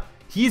the map,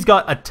 he's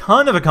got a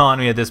ton of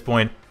economy at this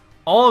point.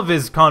 All of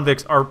his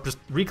convicts are just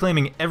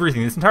reclaiming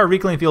everything. This entire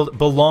reclaim field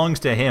belongs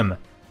to him.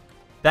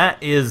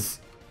 That is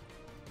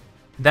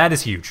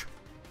huge.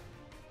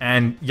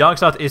 And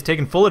Yogzototh is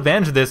taking full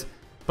advantage of this.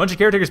 Bunch of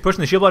caretakers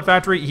pushing the shield bot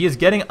factory. He is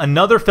getting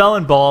another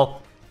Felon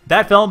Ball.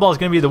 That Felon Ball is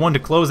going to be the one to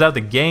close out the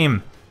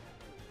game.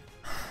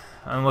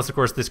 Unless, of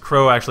course, this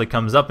Crow actually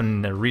comes up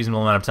in a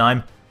reasonable amount of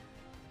time.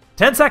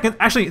 10 seconds.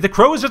 Actually, the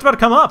Crow is just about to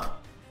come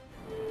up.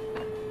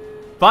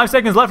 5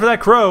 seconds left for that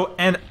Crow,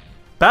 and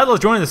Battle is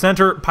joining the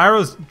center.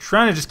 Pyro's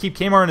trying to just keep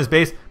kmar in his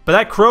base, but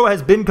that Crow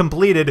has been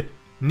completed.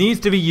 Needs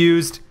to be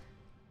used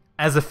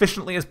as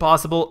efficiently as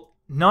possible.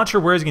 Not sure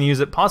where he's going to use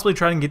it. Possibly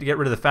trying to get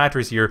rid of the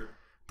factories here.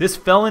 This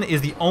Felon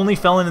is the only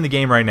Felon in the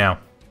game right now.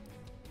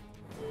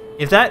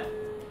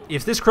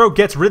 If this crow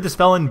gets rid of this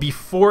felon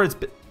before it's...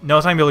 No,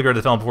 it's not going to be able to get rid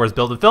of the felon before it's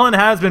built. The felon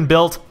has been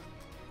built,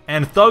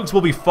 and thugs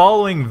will be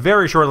following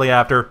very shortly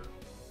after.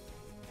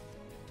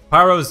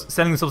 Pyro's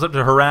setting themselves up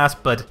to harass,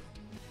 but...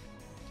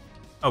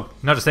 Oh,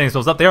 not just setting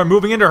themselves up. They are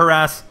moving in to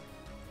harass.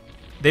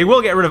 They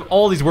will get rid of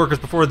all these workers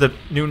before the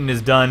Newton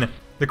is done.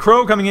 The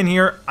crow coming in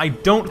here, I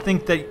don't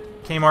think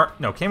that kmar...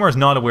 No, kmar is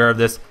not aware of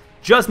this.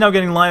 Just now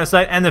getting line of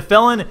sight, and the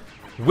felon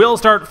will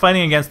start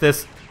fighting against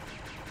this.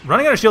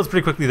 Running out of shields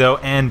pretty quickly, though,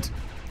 and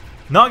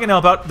not going to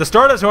help out. The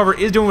Stardust, however,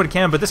 is doing what it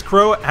can, but this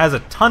crow has a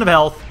ton of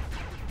health.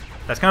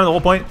 That's kind of the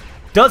whole point.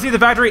 Does see the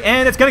factory,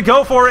 and it's going to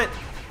go for it.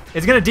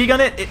 It's going to degun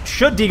it. It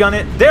should degun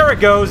it. There it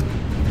goes.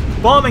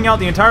 Bombing out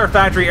the entire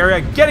factory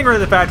area, getting rid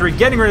of the factory,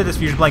 getting rid of this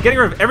fusion plant, getting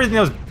rid of everything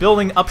that was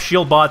building up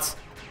shield bots.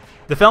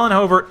 The felon,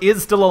 however,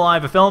 is still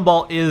alive. A felon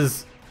ball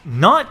is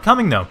not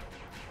coming, though.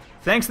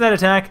 Thanks to that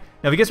attack.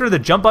 Now, if he gets rid of the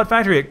jump bot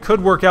factory, it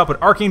could work out,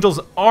 but Archangels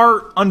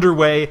are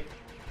underway,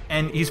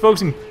 and he's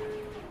focusing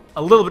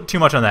a little bit too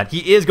much on that.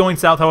 He is going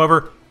south,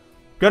 however.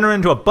 Gonna run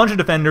into a bunch of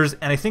defenders,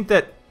 and I think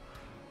that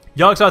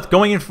Yogzototh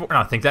going in for... No,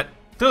 I think that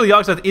clearly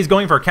Yogzototh is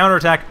going for a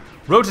counterattack.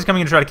 Roach is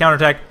coming in to try to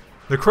counterattack.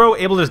 The crow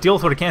able to just deal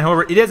with what it can,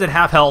 however, it is at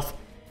half health.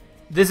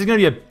 This is going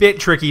to be a bit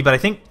tricky, but I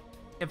think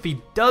if he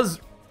does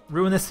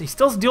ruin this, he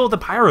still has to deal with the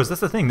pyros.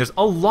 That's the thing. There's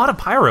a lot of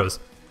pyros.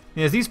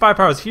 There's these 5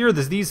 pyros here.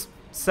 There's these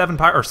 6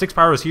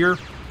 pyros here.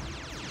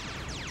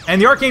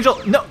 And the Archangel...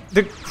 No,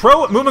 the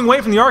crow moving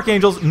away from the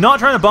Archangels, not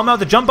trying to bomb out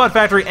the jump bot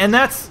factory, and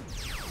that's...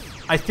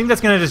 I think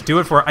that's going to just do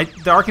it for it.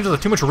 The Archangels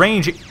have too much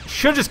range. It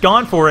should have just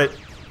gone for it.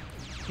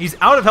 He's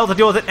out of health to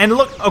deal with it, and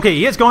look, okay,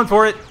 he is going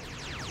for it.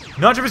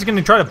 Not sure if he's going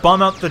to try to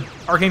bomb out the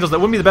Archangels. That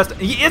wouldn't be the best.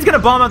 He is going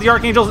to bomb out the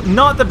Archangels.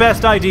 Not the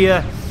best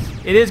idea.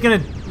 It is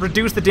going to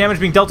reduce the damage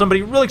being dealt to him, but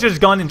he really should have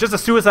just gone in. Just a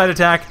suicide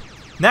attack.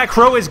 And that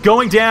crow is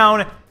going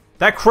down.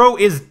 That crow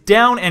is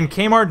down, and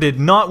kmar did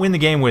not win the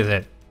game with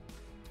it.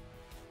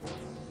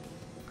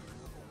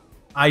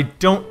 I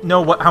don't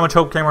know how much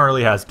hope kmar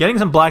really has. Getting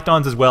some Black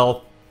Dawns as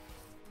well,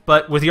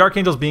 but with the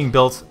Archangels being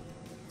built...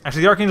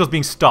 Actually, the Archangels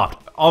being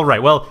stopped. All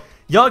right, well...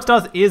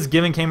 Yogzototh is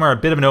giving kmar a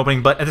bit of an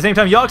opening, but at the same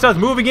time, Yogzototh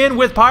moving in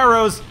with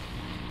pyros.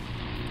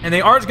 And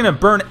they are just going to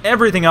burn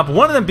everything up,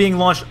 one of them being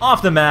launched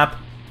off the map,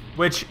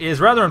 which is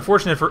rather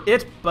unfortunate for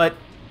it, but...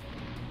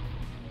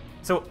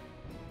 So,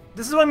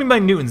 this is what I mean by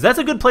Newtons. That's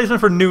a good placement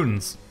for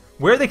Newtons,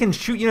 where they can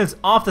shoot units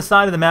off the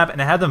side of the map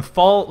and have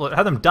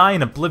them die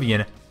in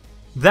oblivion.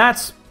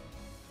 That's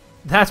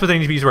what they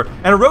need to be used for.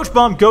 And a Roach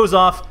Bomb goes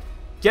off,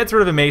 gets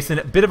rid of a Mason,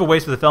 a bit of a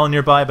waste for the felon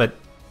nearby, but...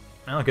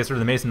 Well, it gets rid of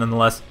the Mason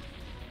nonetheless.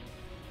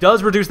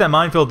 Does reduce that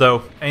minefield,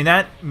 though. I mean,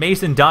 that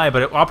Mason died,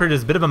 but it operated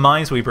as a bit of a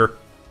minesweeper.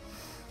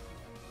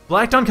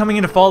 Black Dawn coming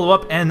in to follow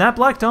up, and that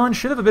Black Dawn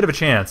should have a bit of a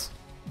chance.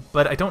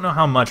 But I don't know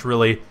how much,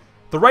 really.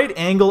 The right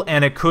angle,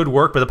 and it could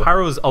work, but the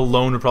Pyros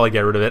alone would probably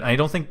get rid of it. I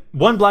don't think...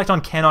 One Black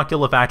Dawn cannot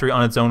kill a factory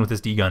on its own with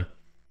this D-gun.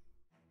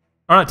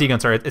 Or not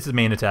D-gun, sorry. It's its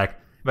main attack.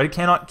 But it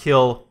cannot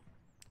kill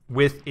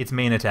with its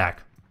main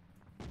attack.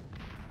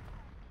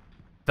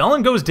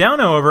 Felon goes down,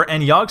 however,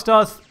 and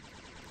Yogzototh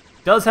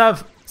does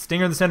have...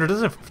 Stinger in the center,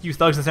 does have a few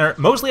thugs in the center,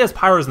 mostly has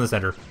pyros in the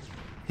center.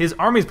 His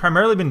army's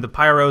primarily been the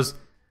pyros.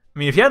 I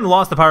mean, if he hadn't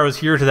lost the pyros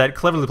here to that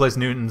cleverly placed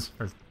Newtons,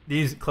 or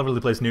these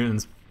cleverly placed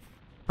Newtons,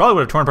 probably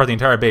would have torn apart the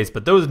entire base,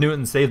 but those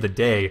Newtons saved the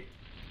day.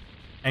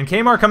 And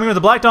kmar coming with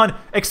the Black Dawn,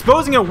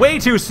 exposing it way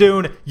too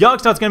soon.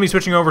 Yogzototh's going to be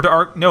switching over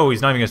to No,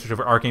 he's not even going to switch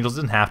over to Archangels,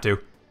 doesn't have to.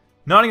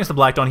 Not against the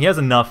Black Dawn, he has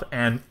enough,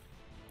 and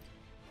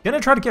going to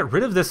try to get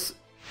rid of this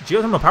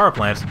geothermal power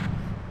plant.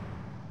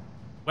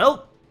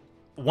 Well...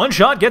 One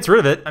shot gets rid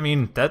of it. I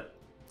mean, that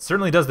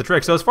certainly does the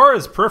trick. So as far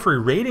as periphery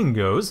rating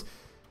goes,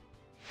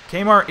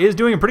 kmar is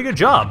doing a pretty good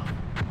job.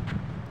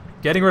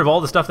 Getting rid of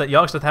all the stuff that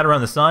Yogzototh had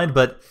around the side,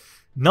 but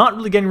not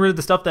really getting rid of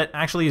the stuff that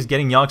actually is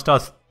getting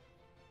Yogzototh,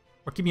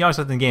 or keeping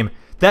Yogzototh in the game.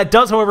 That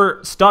does,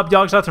 however, stop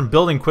Yogzototh from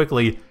building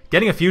quickly.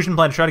 Getting a fusion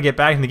plant to try to get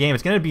back in the game.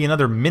 It's going to be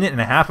another minute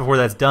and a half before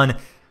that's done.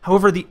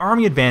 However, the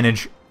army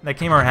advantage that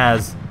kmar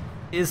has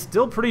is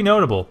still pretty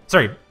notable.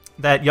 Sorry.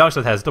 That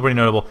Yogzototh has, still pretty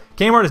notable.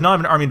 kmar does not have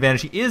an army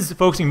advantage. He is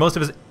focusing most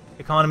of his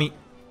economy...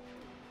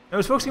 No,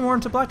 he's focusing more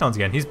into Black Dawns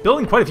again. He's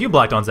building quite a few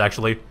Black Dawns,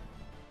 actually.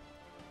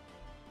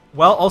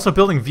 While also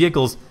building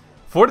vehicles.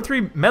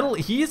 4-3 metal,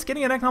 he is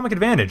getting an economic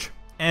advantage.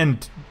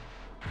 And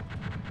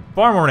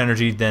far more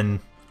energy than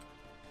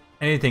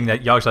anything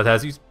that Yogzototh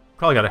has. He's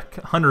probably got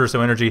 100 or so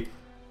energy.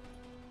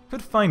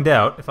 Could find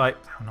out if I...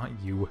 Oh, not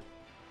you.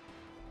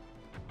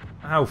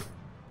 Oh.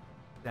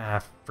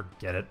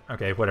 Forget it.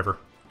 Okay, whatever.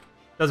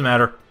 Doesn't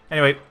matter.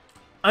 Anyway,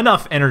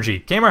 enough energy.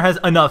 kmar has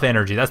enough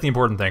energy. That's the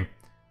important thing.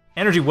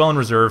 Energy well in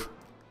reserve.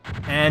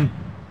 And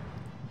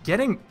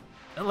getting,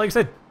 like I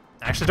said,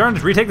 actually starting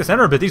to retake the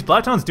center a bit. These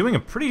Black Dawns doing a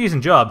pretty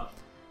decent job.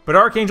 But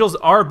Archangels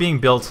are being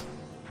built,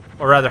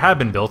 or rather have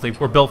been built. They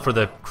were built for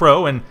the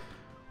Crow and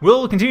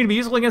will continue to be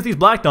useful against these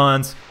Black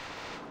Dawns.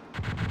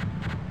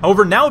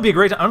 However, now would be a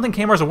great time. I don't think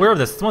kmar's aware of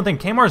this. It's one thing.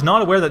 kmar's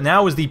not aware that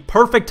now is the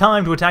perfect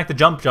time to attack the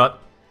jump jet.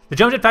 The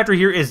jump jet factory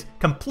here is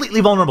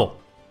completely vulnerable.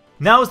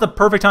 Now is the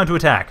perfect time to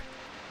attack.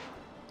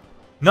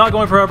 Not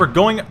going for, however,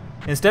 going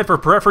instead for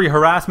periphery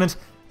harassment.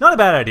 Not a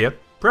bad idea.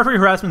 Periphery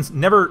harassment's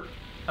never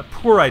a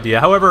poor idea.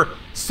 However,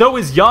 so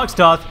is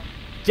Yogzototh.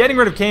 Getting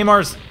rid of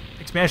kmar's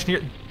expansion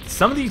here.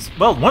 Some of these,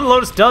 well, one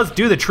Lotus does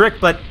do the trick,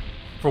 but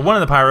for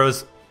one of the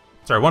Pyros,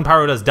 sorry, one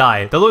Pyro does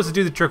die. The Lotus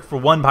do the trick for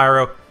one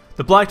Pyro.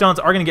 The Black Dons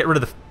are going to get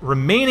rid of the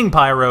remaining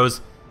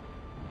Pyros,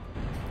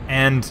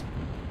 and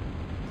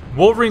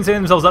Wolverine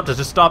setting themselves up to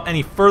just stop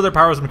any further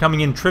Pyros from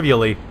coming in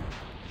trivially.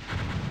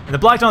 And the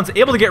Black Dons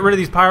able to get rid of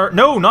these Pyros.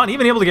 No, not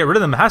even able to get rid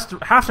of them.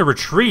 Have to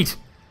retreat.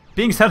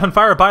 Being set on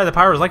fire by the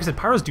Pyros. Like I said,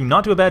 Pyros do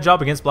not do a bad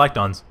job against Black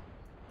Dons.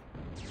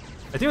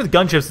 I think with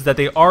gunships is that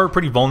they are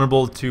pretty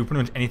vulnerable to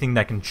pretty much anything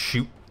that can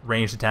shoot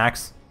ranged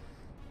attacks.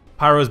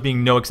 Pyros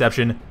being no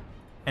exception.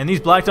 And these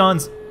Black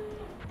Dons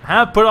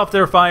have put off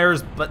their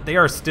fires, but they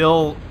are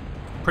still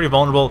pretty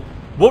vulnerable.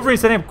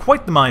 Wolverine's setting up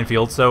quite the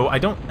minefield, so I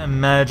don't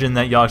imagine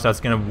that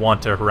Yogzototh's going to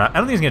want to harass. I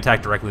don't think he's going to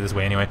attack directly this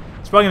way anyway.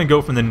 He's probably going to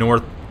go from the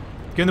north,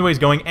 given the way he's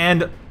going.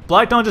 And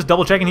Black Don just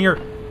double checking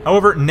here.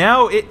 However,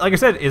 now, it, like I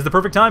said, is the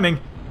perfect timing.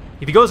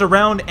 If he goes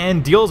around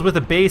and deals with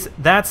a base,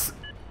 that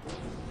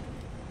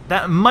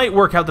might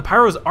work out. The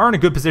Pyros are in a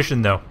good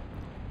position, though.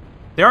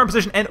 They are in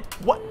position, and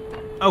what?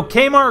 Oh,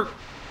 kmar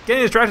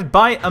getting distracted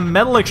by a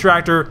metal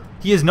extractor.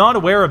 He is not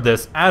aware of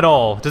this at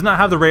all. Does not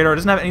have the radar.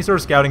 Doesn't have any sort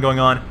of scouting going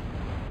on.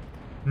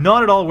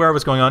 Not at all aware of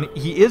what's going on.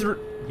 He is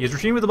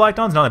retreating with the Black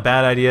Dons. Not a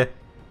bad idea.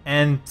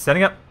 And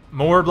setting up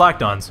more Black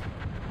Dons.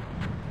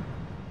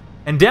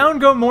 And down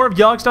go more of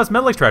Yogzototh's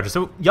metal extractor.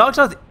 So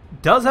Yogzototh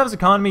does have his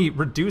economy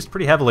reduced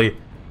pretty heavily.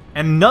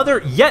 And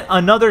yet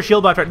another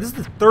shield bot factory. This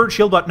is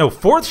the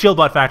fourth shield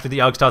bot factory that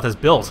Yogzototh has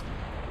built,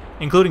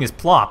 including his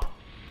plop.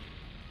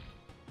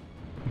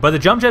 But the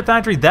jump jet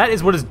factory, that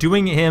is what is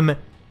doing him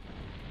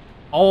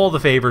all the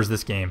favors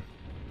this game.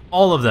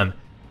 All of them.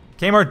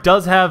 kmar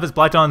does have his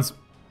Black Dons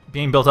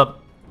being built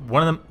up.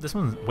 One of them, this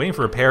one's waiting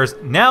for repairs,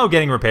 now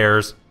getting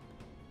repairs.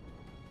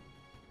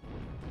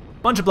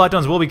 Bunch of Black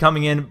Dons will be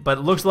coming in, but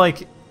it looks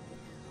like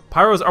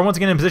Pyros are once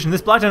again in position.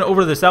 This Black Don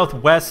over to the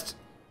southwest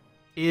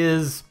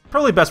is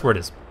probably best where it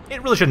is.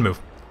 It really shouldn't move.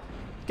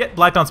 Get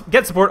Black Dons,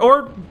 get support,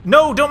 or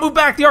no, don't move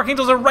back. The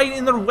Archangels are right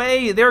in their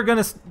way. There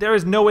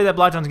is no way that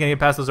Black Don's gonna get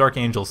past those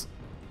Archangels.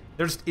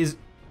 There just is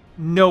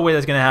no way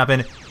that's gonna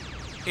happen.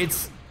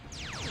 It's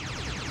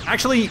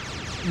actually,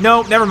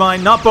 no, never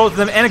mind, not both of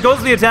them. And it goes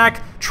to the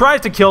attack, tries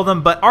to kill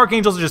them, but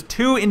Archangels are just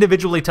too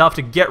individually tough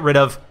to get rid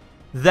of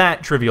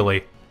that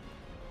trivially.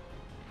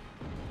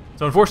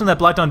 So unfortunately that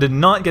Black Don did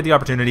not get the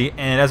opportunity,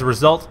 and as a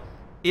result,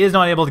 is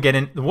not able to get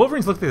in. The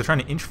Wolverines look like they're trying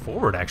to inch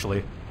forward,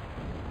 actually.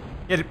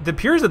 It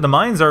appears that the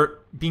mines are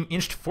being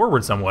inched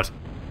forward somewhat.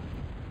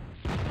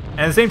 And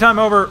at the same time,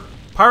 however,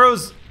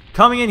 Pyros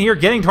coming in here,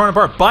 getting torn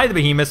apart by the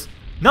Behemoths,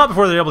 not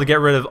before they're able to get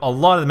rid of a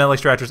lot of the metal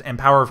extractors and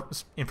power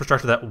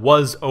infrastructure that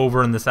was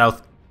over in the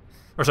south,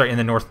 or sorry, in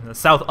the north, in the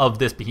south of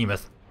this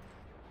Behemoth.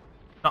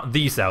 Not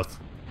the south.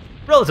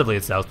 Relatively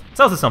it's south.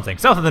 South of something.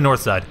 South of the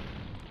north side.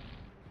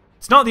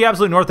 It's not the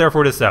absolute north,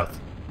 therefore it is south.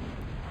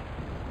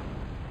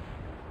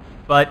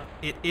 But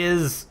it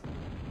is,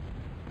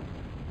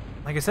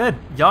 like I said,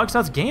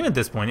 Yogzototh's game at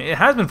this point. It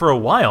has been for a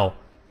while.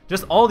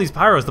 Just all these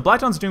Pyros. The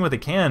Black Dons are doing what they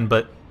can,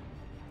 but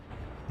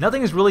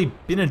nothing has really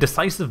been a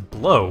decisive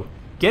blow.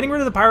 Getting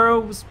rid of the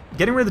Pyros,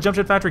 getting rid of the jump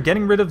jet factory,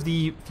 getting rid of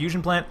the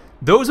fusion plant,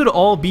 those would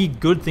all be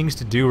good things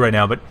to do right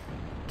now, but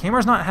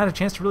kmar's not had a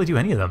chance to really do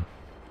any of them.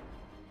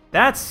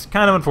 That's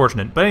kind of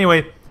unfortunate. But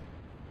anyway,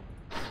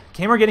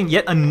 kmar getting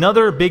yet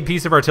another big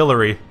piece of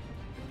artillery.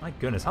 My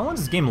goodness, how long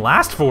does this game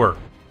last for?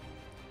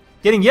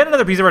 Getting yet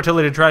another piece of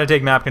artillery to try to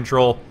take map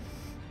control.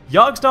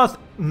 Yogzototh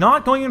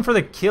not going in for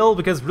the kill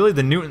because really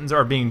the Newtons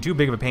are being too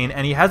big of a pain,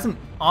 and he hasn't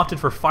opted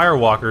for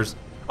Firewalkers.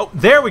 Oh,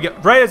 there we go.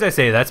 Right as I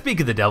say that, speak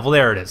of the devil,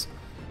 there it is.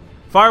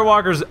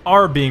 Firewalkers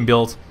are being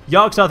built.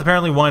 Yogzototh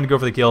apparently wanted to go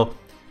for the kill.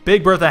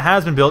 Big Bertha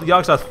has been built.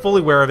 Yogzototh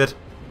fully aware of it.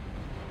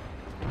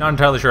 Not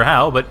entirely sure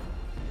how, but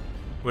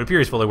it would appear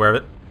he's fully aware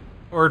of it.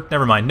 Or,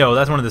 never mind. No,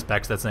 that's one of the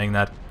specs that's saying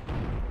that.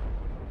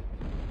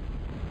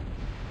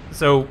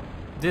 So,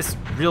 this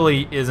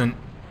really isn't...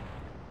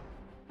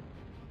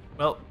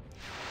 Well,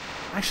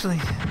 actually,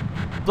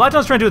 Black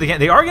Don's trying to do what they can.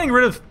 They are getting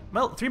rid of,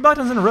 well, 3 Black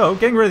Dons in a row.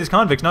 Getting rid of these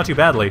convicts, not too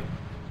badly.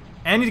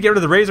 And need to get rid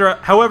of the Razor.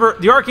 However,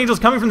 the Archangels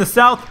coming from the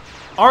south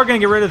are going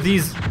to get rid of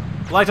these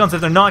Black Dons if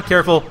they're not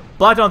careful.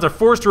 Black Dons are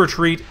forced to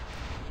retreat.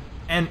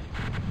 And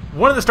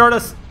one of the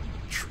Stardust,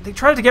 they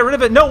tried to get rid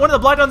of it. No, one of the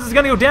Black Dons is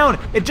going to go down.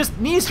 It just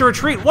needs to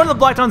retreat. One of the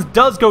Black Dons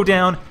does go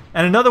down.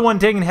 And another one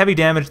taking heavy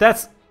damage.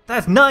 That's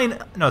it's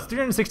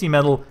 360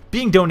 metal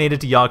being donated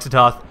to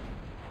Yogzototh.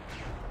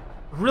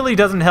 Really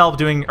doesn't help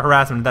doing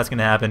harassment if that's going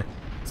to happen.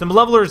 Some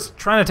levelers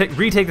trying to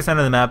retake the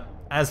center of the map,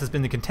 as has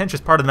been the contentious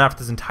part of the map for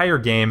this entire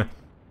game.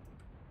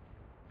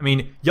 I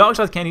mean,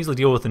 Yogzototh can't easily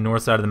deal with the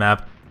north side of the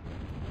map,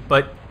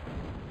 but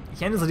he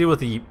can't easily deal with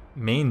the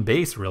main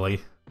base,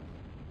 really.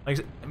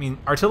 Like, I mean,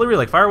 artillery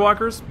like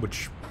Firewalkers,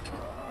 which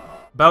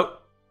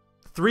about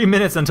 3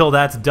 minutes until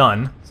that's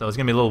done, so it's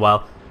going to be a little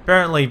while.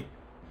 Apparently,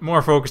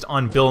 more focused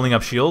on building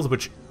up shields,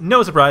 which,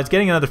 no surprise,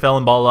 getting another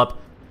Felon ball up.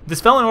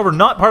 This Felon over,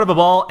 not part of a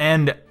ball,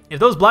 and if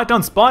those Black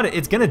Dons spot it,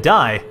 it's going to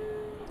die.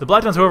 The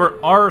Black Dons, however,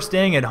 are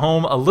staying at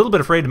home, a little bit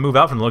afraid to move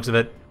out from the looks of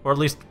it, or at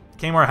least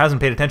kmar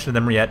hasn't paid attention to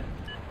them yet.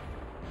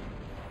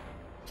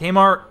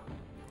 Kmar,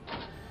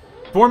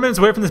 4 minutes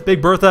away from this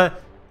Big Bertha.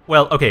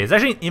 Well, okay, it's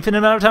actually an infinite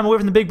amount of time away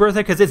from the Big Bertha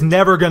because it's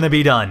never going to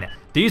be done.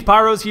 These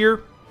Pyros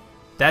here,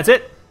 that's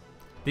it.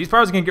 These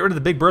Pyros are going to get rid of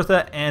the Big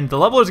Bertha, and the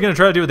levelers are going to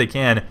try to do what they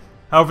can.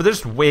 However,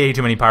 there's just way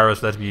too many Pyros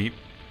for that to be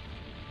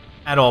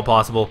at all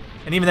possible.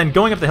 And even then,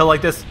 going up the hill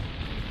like this,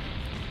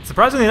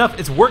 surprisingly enough,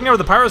 it's working out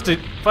with the Pyros to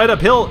fight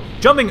uphill,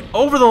 jumping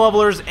over the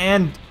levelers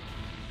and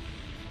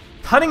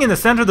cutting in the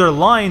center of their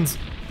lines.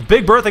 The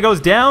Big Bertha goes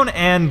down,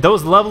 and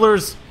those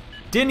levelers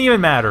didn't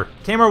even matter.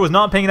 kmar was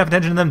not paying enough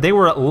attention to them. They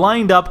were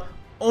lined up.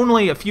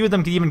 Only a few of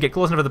them could even get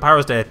close enough to the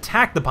Pyros to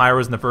attack the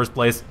Pyros in the first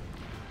place.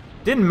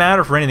 Didn't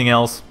matter for anything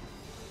else.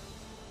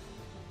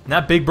 And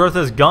that Big Bertha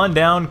has gone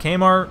down.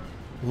 kmar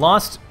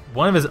lost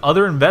one of his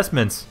other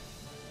investments.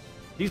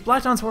 These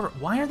Black Dons, however,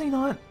 why are they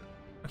not...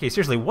 Okay,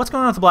 seriously, what's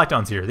going on with the Black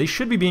Dons here? They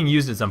should be being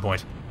used at some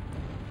point.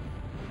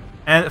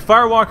 And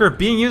Firewalker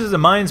being used as a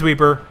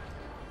Minesweeper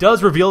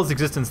does reveal its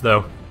existence,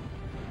 though.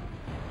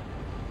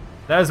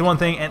 That is the one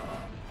thing, and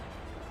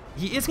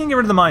he is going to get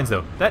rid of the mines,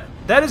 though.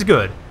 That is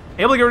good.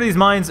 Able to get rid of these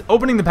mines,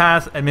 opening the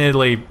path,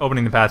 admittedly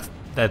opening the path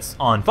that's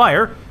on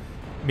fire,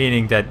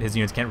 meaning that his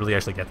units can't really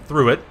actually get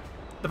through it.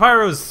 The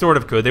Pyros sort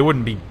of could. They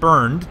wouldn't be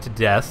burned to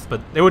death,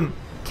 but they wouldn't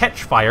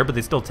catch fire, but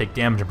they still take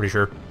damage, I'm pretty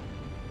sure.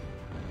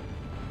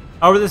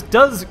 However, this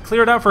does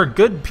clear it out for a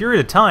good period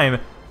of time.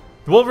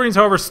 The Wolverines,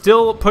 however,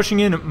 still pushing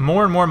in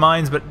more and more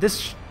mines, but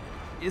this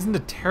isn't a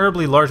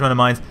terribly large amount of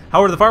mines.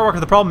 However, the Firewalker,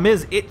 the problem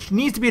is it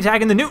needs to be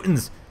attacking the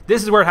Newtons.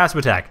 This is where it has to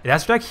attack. It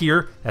has to attack here.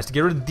 It has to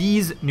get rid of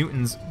these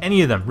Newtons.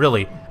 Any of them,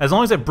 really. As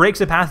long as it breaks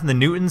a path in the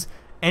Newtons,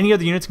 any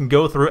other units can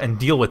go through and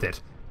deal with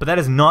it. But that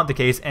is not the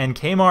case, and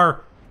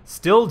kmar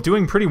still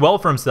doing pretty well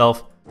for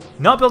himself.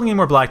 Not building any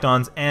more Black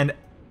Dons, and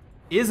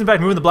is in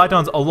fact moving the Black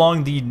Dons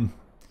along the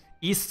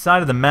east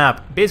side of the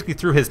map, basically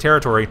through his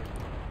territory.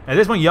 At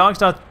this point,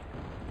 Yogzototh,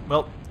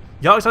 well,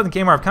 Yogzototh and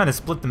kmar have kind of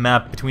split the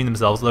map between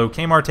themselves, though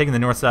kmar taking the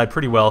north side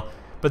pretty well.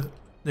 But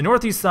the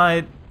northeast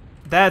side,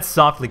 that's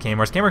softly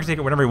kmar's. Kmar can take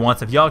it whenever he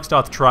wants. If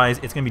Yogzototh tries,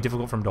 it's going to be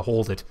difficult for him to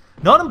hold it.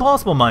 Not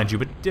impossible, mind you,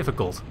 but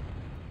difficult.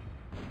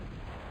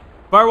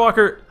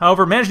 Firewalker,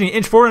 however, managing to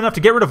inch forward enough to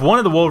get rid of one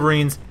of the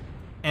Wolverines,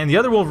 and the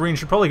other Wolverine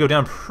should probably go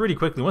down pretty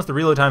quickly. Once the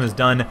reload time is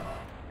done,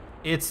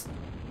 it's,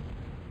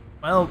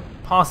 well,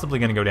 possibly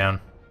going to go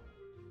down.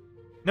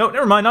 No,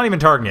 never mind, not even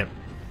targeting it.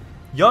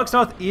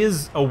 Yogzototh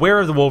is aware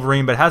of the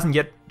Wolverine, but hasn't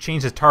yet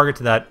changed his target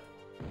to that.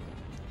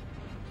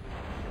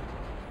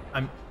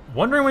 I'm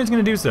wondering when he's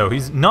going to do so.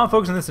 He's not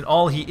focused on this at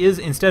all. He is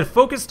instead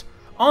focused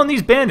on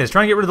these bandits,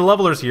 trying to get rid of the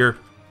levelers here.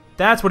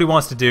 That's what he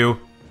wants to do.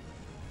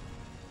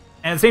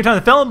 And at the same time,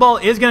 the Felon Ball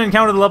is going to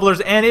encounter the levelers,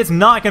 and it's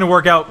not going to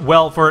work out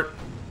well for it.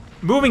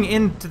 Moving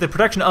into the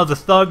protection of the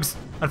thugs.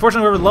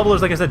 Unfortunately, however, the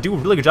levelers, like I said, do a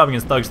really good job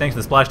against thugs thanks to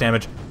the splash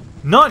damage.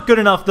 Not good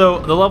enough, though.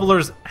 The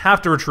levelers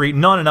have to retreat.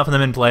 Not enough of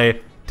them in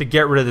play to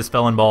get rid of this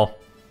Felon Ball.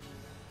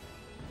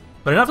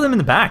 But enough of them in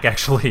the back,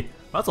 actually.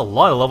 That's a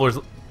lot of levelers.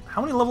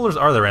 How many levelers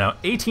are there right now?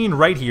 18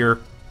 right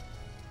here.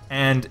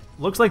 And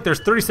looks like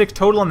there's 36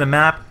 total on the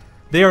map.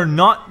 They are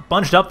not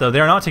bunched up, though. They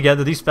are not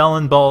together. These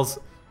Felon Balls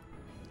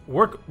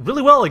work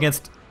really well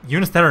against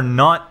units that are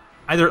not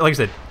either, like I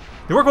said,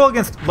 they work well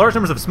against large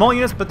numbers of small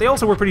units, but they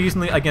also work pretty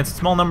decently against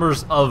small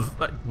numbers of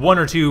one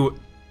or two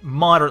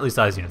moderately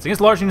sized units. Against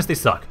large units, they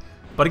suck.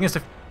 But against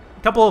a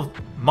couple of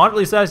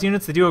moderately sized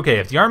units, they do okay.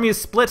 If the army is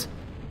split,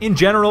 in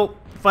general,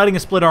 fighting a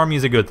split army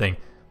is a good thing.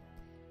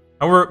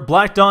 However,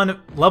 Black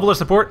Dawn leveler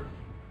support.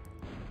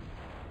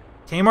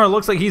 kmar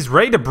looks like he's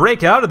ready to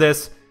break out of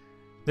this.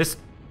 This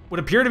would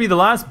appear to be the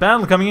last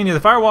battle coming in here.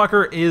 The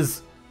Firewalker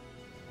is...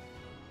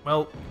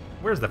 Well,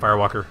 where's the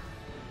Firewalker?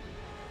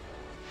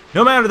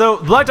 No matter, though.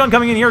 The Black Dawn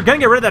coming in here, gonna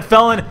get rid of that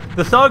Felon.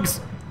 The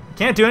thugs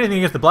can't do anything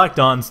against the Black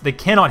Dawns. They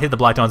cannot hit the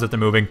Black Dawns if they're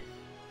moving.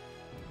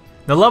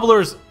 The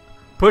levelers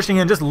pushing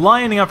in, just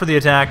lining up for the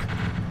attack.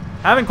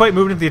 Haven't quite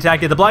moved into the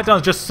attack yet. The Black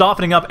Dawns just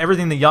softening up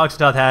everything that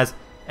Yogzototh has.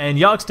 And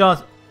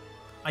Yogzototh,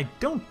 I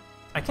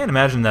can't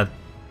imagine that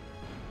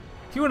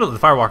he would let the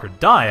Firewalker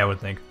die, I would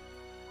think.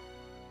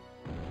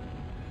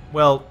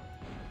 Well,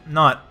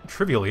 not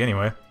trivially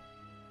anyway.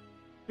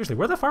 Seriously,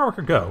 where'd the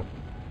Firewalker go?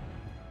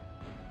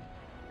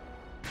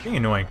 It's being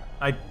annoying.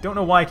 I don't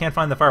know why I can't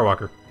find the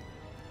Firewalker.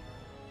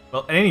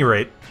 Well, at any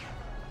rate,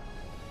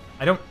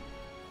 I don't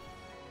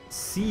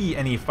see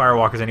any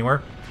Firewalkers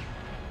anywhere.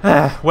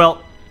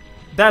 Well,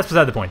 that's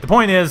beside the point. The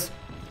point is,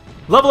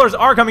 levelers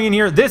are coming in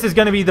here. This is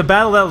going to be the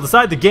battle that will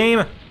decide the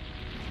game.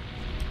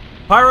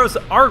 Pyros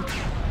are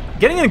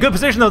getting in a good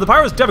position, though. The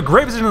Pyros have a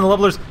great position on the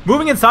levelers.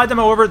 Moving inside them,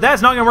 however,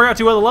 that's not going to work out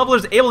too well. The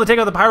levelers able to take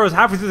out the Pyros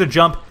halfway through the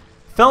jump.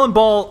 Felon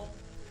Ball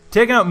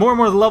taking out more and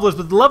more of the levelers,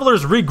 but the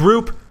levelers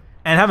regroup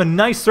and have a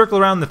nice circle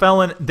around the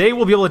Felon. They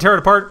will be able to tear it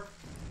apart.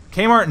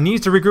 kmar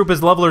needs to regroup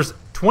his levelers.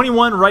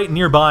 21 right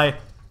nearby.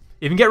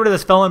 If you can get rid of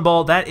this Felon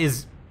Ball,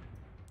 that's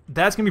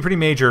going to be pretty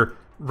major.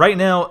 Right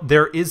now,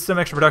 there is some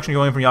extra production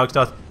going from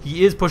Yogzototh.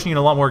 He is pushing in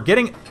a lot more,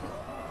 getting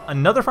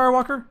another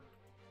Firewalker?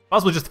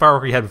 Possibly just the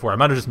Firewalker he had before. I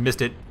might have just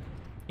missed it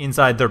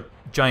inside their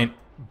giant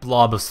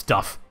blob of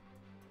stuff.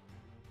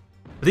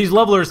 But these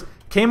levelers,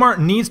 kmar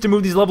needs to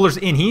move these levelers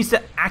in. He needs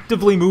to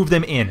actively move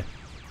them in.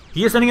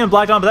 He is sending in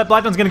Black Dawn, but that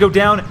Black Dawn's going to go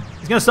down.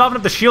 He's going to soften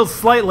up the shield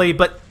slightly,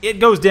 but it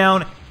goes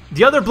down.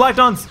 The other Black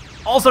Dawn's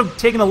also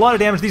taking a lot of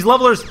damage. These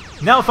levelers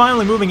now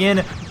finally moving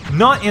in,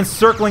 not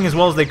encircling as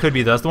well as they could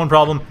be. That's the one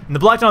problem. And the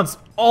Black Dawn's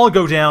all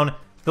go down.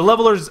 The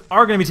levelers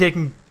are going to be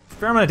taking a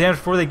fair amount of damage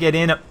before they get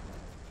in.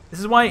 This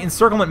is why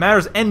encirclement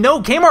matters. And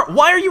no, kmar,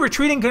 why are you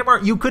retreating,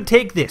 kmar? You could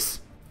take this.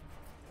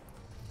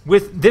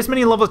 With this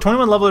many levels,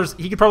 21 levelers,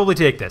 he could probably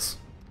take this.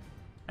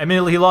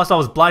 Admittedly, he lost all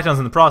his Black Dawns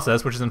in the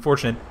process, which is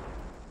unfortunate.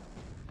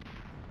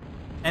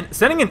 And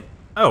sending in...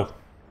 Oh,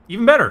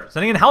 even better.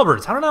 Sending in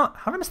halberds. How did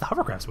I miss the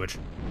hovercraft switch?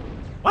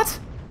 What?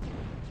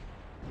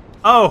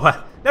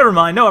 Oh, never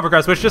mind. No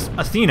hovercraft switch, just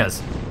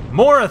Athenas.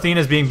 More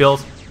Athenas being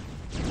built.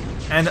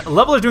 And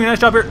levelers doing a nice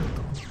job here.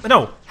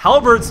 No,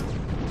 halberds...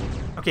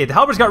 Okay, the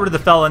halberds got rid of the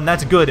felon.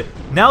 That's good.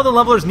 Now the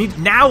levelers need...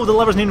 Now the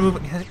levelers need to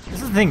move...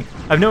 This is the thing.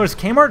 I've noticed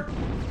kmar...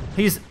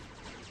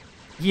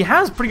 He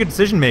has pretty good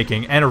decision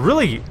making and a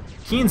really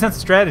keen sense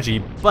of strategy,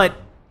 but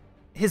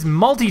his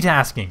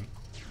multitasking,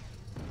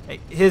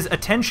 his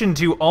attention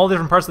to all the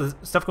different parts of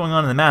the stuff going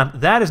on in the map,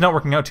 that is not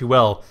working out too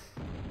well.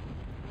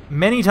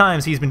 Many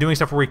times he's been doing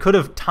stuff where he could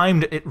have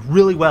timed it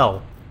really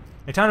well.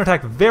 He timed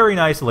attack very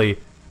nicely,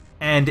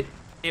 and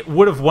it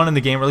would have won in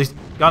the game, or at least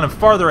gotten him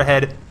farther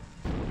ahead.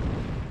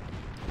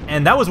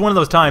 And that was one of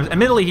those times.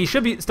 Admittedly, he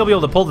should still be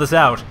able to pull this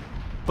out,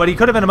 but he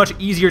could have had a much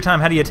easier time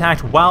had he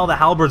attacked while the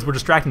halberds were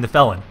distracting the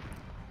felon.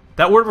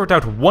 That would have worked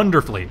out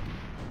wonderfully.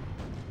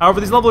 However,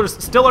 these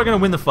levelers still are going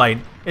to win the fight.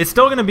 It's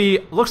still going to be,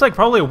 looks like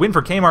probably a win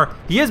for kmar.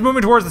 He is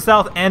moving towards the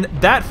south, and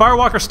that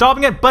Firewalker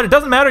stopping it, but it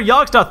doesn't matter.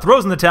 Yogzototh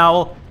throws in the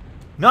towel.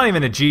 Not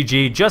even a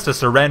GG, just a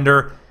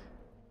surrender.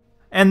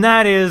 And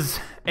that is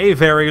a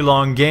very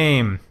long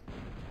game.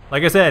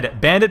 Like I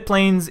said, Bandit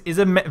Plains is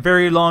a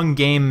very long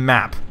game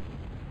map.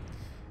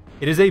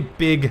 It is a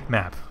big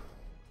map.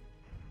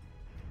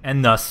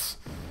 And thus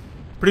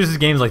produces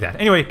games like that.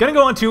 Anyway, gonna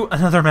go on to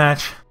another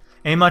match.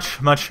 A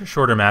much, much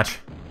shorter match.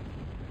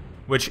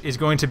 Which is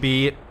going to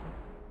be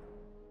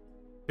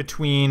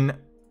between...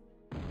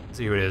 Let's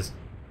see who it is.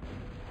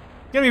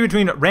 It's gonna be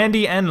between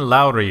Randy and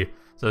Lowry.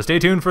 So stay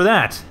tuned for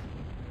that.